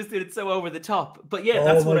came in and just did it so over the top. But yeah,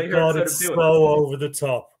 that's what I heard. God, it's so over the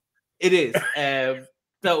top. It is.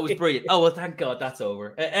 That was brilliant. Oh, well, thank God that's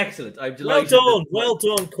over. Excellent. I'm delighted. Well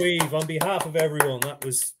done, Caimh. On behalf of everyone, that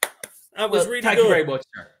was really thank good. You very much,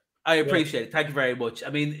 sir. I appreciate it. Thank you very much. I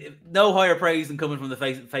mean, no higher praise than coming from the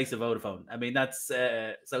face of Vodafone. I mean, that's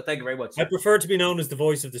so. Thank you very much, sir. I prefer to be known as the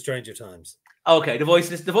voice of the Stranger Times. Okay, the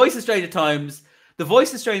voice of Stranger Times, the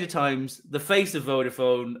voice of Stranger Times, the face of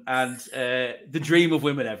Vodafone, and the dream of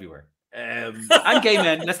women everywhere. And gay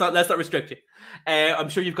men. Let's not restrict you. I'm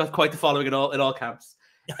sure you've got quite the following in all camps.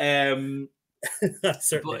 Certainly.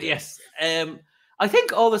 But yes, I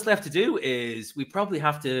think all that's left to do is we probably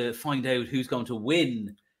have to find out who's going to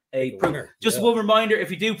win one reminder: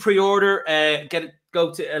 if you do pre-order,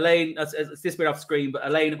 go to Elaine. It's this bit off the screen, but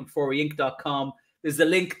Elaine at McForeyInc.com. There's a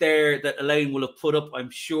link there that Elaine will have put up, I'm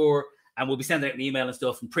sure, and we'll be sending out an email and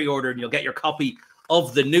stuff and pre-order, and you'll get your copy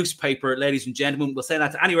of the newspaper, ladies and gentlemen. We'll send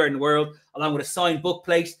that to anywhere in the world, along with a signed book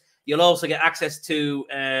plate. You'll also get access to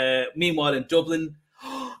Meanwhile in Dublin.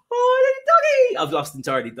 Oh, Dougie! I've lost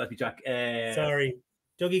entirely, Dougie Jack. Sorry.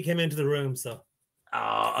 Dougie came into the room, so.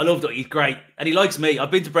 I love Dougie. He's great. And he likes me.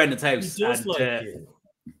 I've been to Brendan's house. He does like you.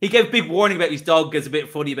 He gave a big warning about his dog gets a bit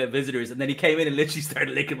funny about visitors, and then he came in and literally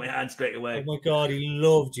started licking my hand straight away. Oh my God, he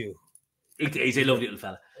loved you. He's a lovely little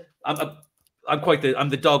fella. I'm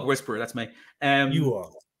the dog whisperer. That's me. You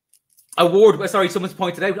are. Sorry, someone's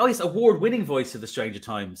pointed out. Oh, yes, award-winning voice of the Stranger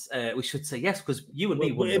Times. We should say yes, because you and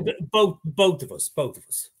me. Both of us.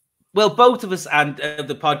 Well, both of us and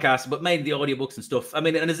the podcast, but mainly the audiobooks and stuff. I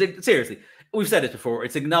mean, and seriously, we've said it before.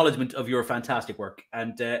 It's acknowledgement of your fantastic work.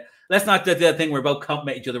 And let's not do that thing where we're both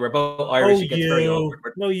compliment each other. We're both Irish. Oh, it gets very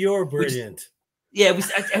awkward. No, you're brilliant.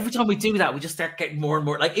 Every time we do that, we just start getting more and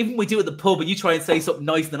more. Like, even when we do it at the pub and you try and say something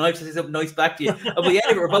nice, and then I say something nice back to you. And we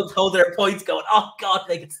we're both holding our points going, oh, God,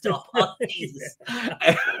 make it stop. Oh, Jesus.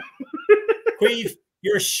 Caimh,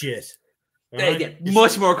 you're shit. Right?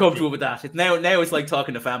 Much more comfortable with that. Now it's like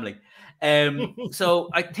talking to family. So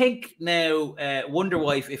I think now, Wonder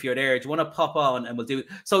Wife, if you're there, do you want to pop on and we'll do it?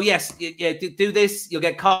 So yes, do this. You'll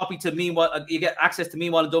get copy to Meanwhile. You get access to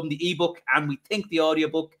Meanwhile in Dublin, the ebook, and we think the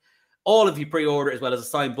audiobook. All of you pre-order as well as a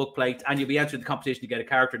signed book plate, and you'll be entering the competition to get a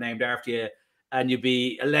character named after you, and you'll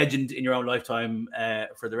be a legend in your own lifetime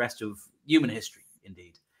for the rest of human history,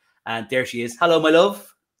 indeed. And there she is. Hello, my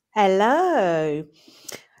love. Hello.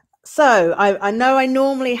 So I know I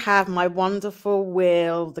normally have my wonderful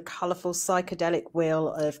wheel, the colourful psychedelic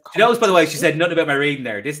wheel of. She knows, by the way, she said nothing about my reading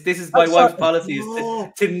there. This is my wife's policy is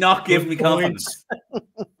to not give me compliments.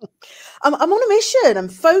 I'm on a mission. I'm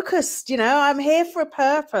focused. I'm here for a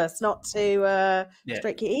purpose, not to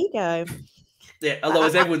stroke your ego. Yeah, although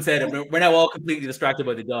as everyone said, we're now all completely distracted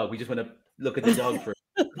by the dog. We just want to look at the dog for.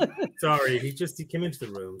 Sorry, he came into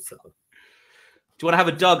the room. So, do you want to have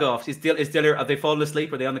a dog off? Is Diller? Have they fallen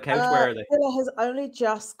asleep? Are they on the couch? Where are they? Diller has only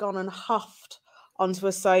just gone and huffed onto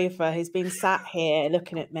a sofa. He's been sat here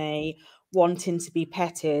looking at me, wanting to be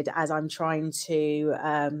petted as I'm trying to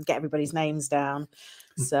get everybody's names down.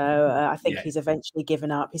 So I think he's eventually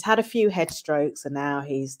given up. He's had a few head strokes and now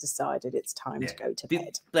he's decided it's time to go to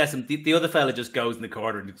bed. Bless him. The other fella just goes in the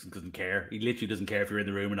corner and doesn't care. He literally doesn't care if you're in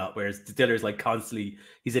the room or not. Whereas Diller's like constantly,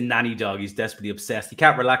 he's a nanny dog. He's desperately obsessed. He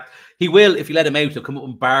can't relax. He will, if you let him out, he'll come up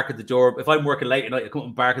and bark at the door. If I'm working late at night, he'll come up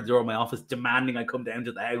and bark at the door of my office, demanding I come down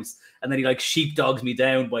to the house. And then he like sheepdogs me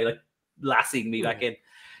down by like lassying me back in.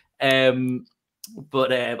 He's a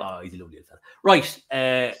lovely fella. Right.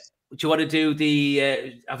 Do you want to do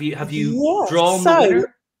the? Have you drawn the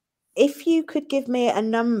winner? If you could give me a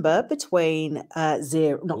number between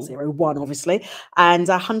 1 obviously, and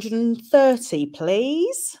 130,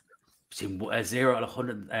 please. Between 0 and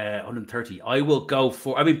 130, I will go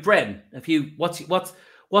for. I mean, Bren,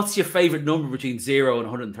 what's your favorite number between 0 and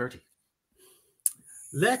 130?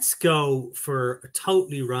 Let's go for a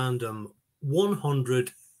totally random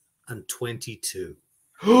 140. 122.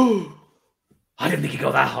 I didn't think you'd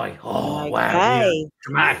go that high. Oh, wow. Okay. Yeah.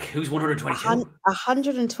 Mac, who's 122?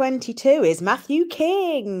 122 is Matthew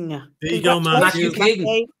King. There you go, Matthew.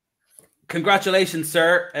 King. Congratulations,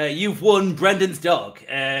 sir. You've won Brendan's dog.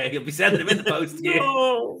 He'll be sending him in the post to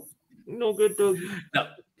you. No good dog. No,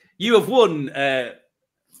 you have won. I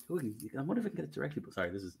wonder if I can get it directly. But sorry,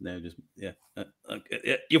 this is now just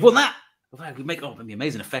you've won that. We make an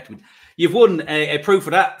amazing effect. You've won a proof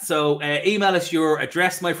of that. So email us your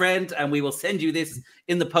address, my friend, and we will send you this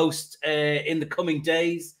in the post in the coming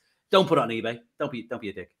days. Don't put it on eBay. Don't be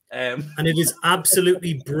a dick. And it is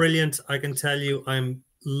absolutely brilliant. I can tell you, I'm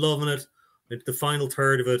loving it. The final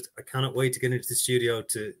third of it, I cannot wait to get into the studio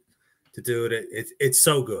to do it. It's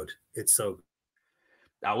so good. It's so good.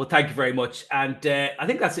 Oh, well, thank you very much. And I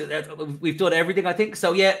think that's it. We've done everything, I think.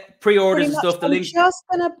 So, yeah, pre-orders and stuff. The link. I'm just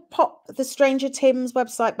going to pop the Stranger Times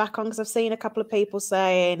website back on because I've seen a couple of people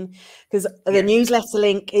saying, because the newsletter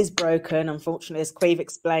link is broken, unfortunately, as Caimh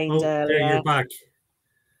explained earlier. Yeah, you're back.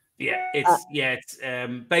 Yeah, it's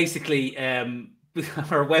basically our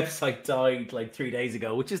website died like 3 days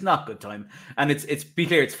ago, which is not good time. And it's be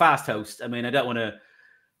clear, it's Fast Host. I mean, I don't want to.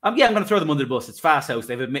 I'm going to throw them under the bus. It's Fast Host.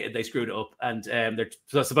 They've admitted they screwed it up, and they're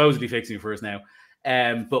supposedly fixing it for us now.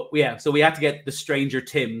 But yeah, so we had to get the Stranger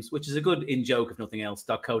Tims, which is a good in joke, if nothing else.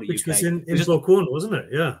 .co.uk. Which was in book one, wasn't it?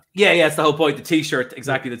 Yeah. Yeah, that's the whole point. The T-shirt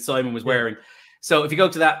exactly that Simon was wearing. So if you go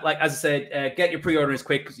to that, like as I said, get your pre-order as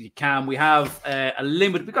quick as you can. We have a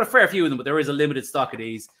limited. We've got a fair few of them, but there is a limited stock of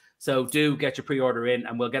these. So do get your pre-order in,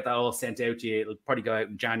 and we'll get that all sent out to you. It'll probably go out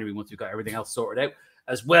in January once we've got everything else sorted out,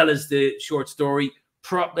 as well as the short story.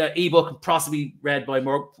 Ebook possibly read by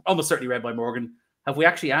Morgan, almost certainly read by Morgan. Have we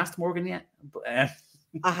actually asked Morgan yet?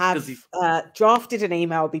 I have drafted an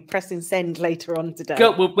email. I'll be pressing send later on today.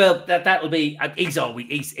 Well, that'll be. He's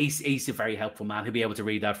a very helpful man. He'll be able to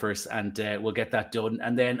read that first, and we'll get that done.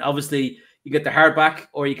 And then obviously you get the hardback,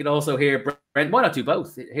 or you can also hear Brendan. Why not do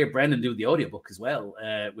both? Hear Brendan do the audiobook as well,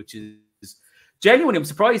 which is. Genuinely, I'm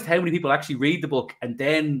surprised how many people actually read the book and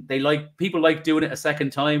then people like doing it a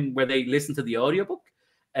second time where they listen to the audiobook.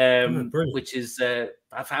 Which is,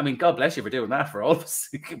 I mean, God bless you for doing that for all of us.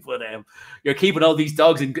 But you're keeping all these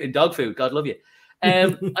dogs in dog food. God love you.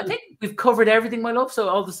 I think we've covered everything, my love. So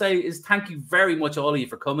all to say is thank you very much, all of you,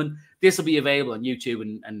 for coming. This will be available on YouTube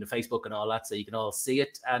and the Facebook and all that, so you can all see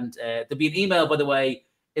it. And there'll be an email, by the way,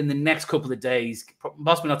 in the next couple of days.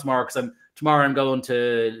 Possibly not tomorrow, because tomorrow I'm going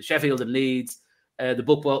to Sheffield and Leeds, the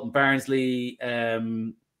Book Vault in Barnsley,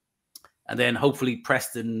 and then hopefully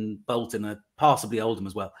Preston, Bolton, and possibly Oldham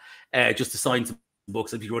as well, just to sign some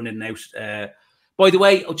books if you run in and out. By the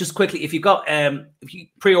way, just quickly, if you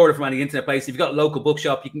pre-order from any internet place, if you've got a local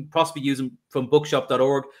bookshop, you can possibly use them from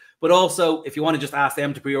bookshop.org. But also, if you want to just ask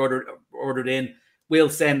them to order it in, we'll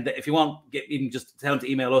send. If you want, even just tell them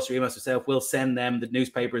to email us or email us yourself. We'll send them the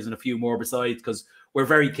newspapers and a few more besides, because we're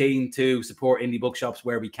very keen to support indie bookshops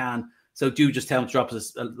where we can. So do just tell them to drop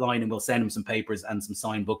us a line, and we'll send them some papers and some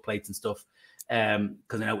signed book plates and stuff.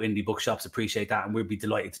 Because I know indie bookshops appreciate that, and we'd be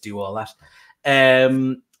delighted to do all that.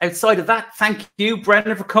 Outside of that, thank you,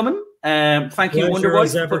 Brendan, for coming. Thank you,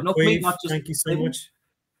 Wonderboy, for putting up with me. Thank you so much.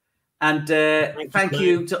 And thank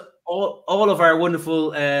you to all of our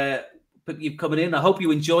wonderful you coming in. I hope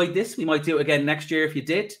you enjoyed this. We might do it again next year if you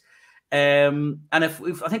did. And I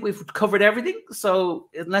think we've covered everything. So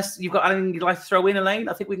unless you've got anything you'd like to throw in, Elaine,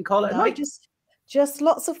 I think we can call it a night. Just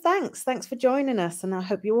lots of thanks. Thanks for joining us, and I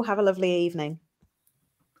hope you all have a lovely evening.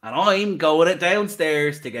 And I'm going it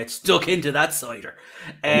downstairs to get stuck into that cider.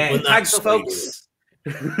 Thanks, folks.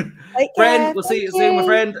 Friend, we'll see you soon, my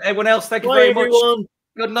friend. Everyone else, thank you very much.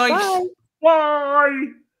 Good night. Bye. Bye.